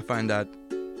 I find that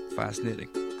fascinating.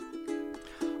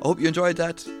 I hope you enjoyed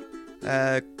that.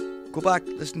 Go back,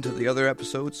 listen to the other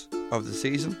episodes of the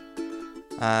season,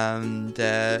 and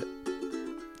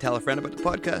tell a friend about the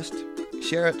podcast.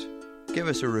 Share it. Give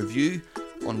us a review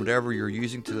on whatever you're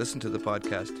using to listen to the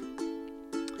podcast.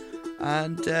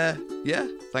 And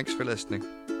thanks for listening.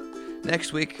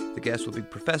 Next week, the guest will be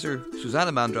Professor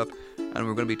Susanna Mandrup, and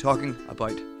we're going to be talking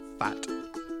about fat.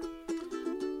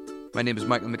 My name is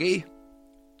Michael McGee.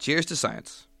 Cheers to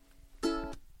science.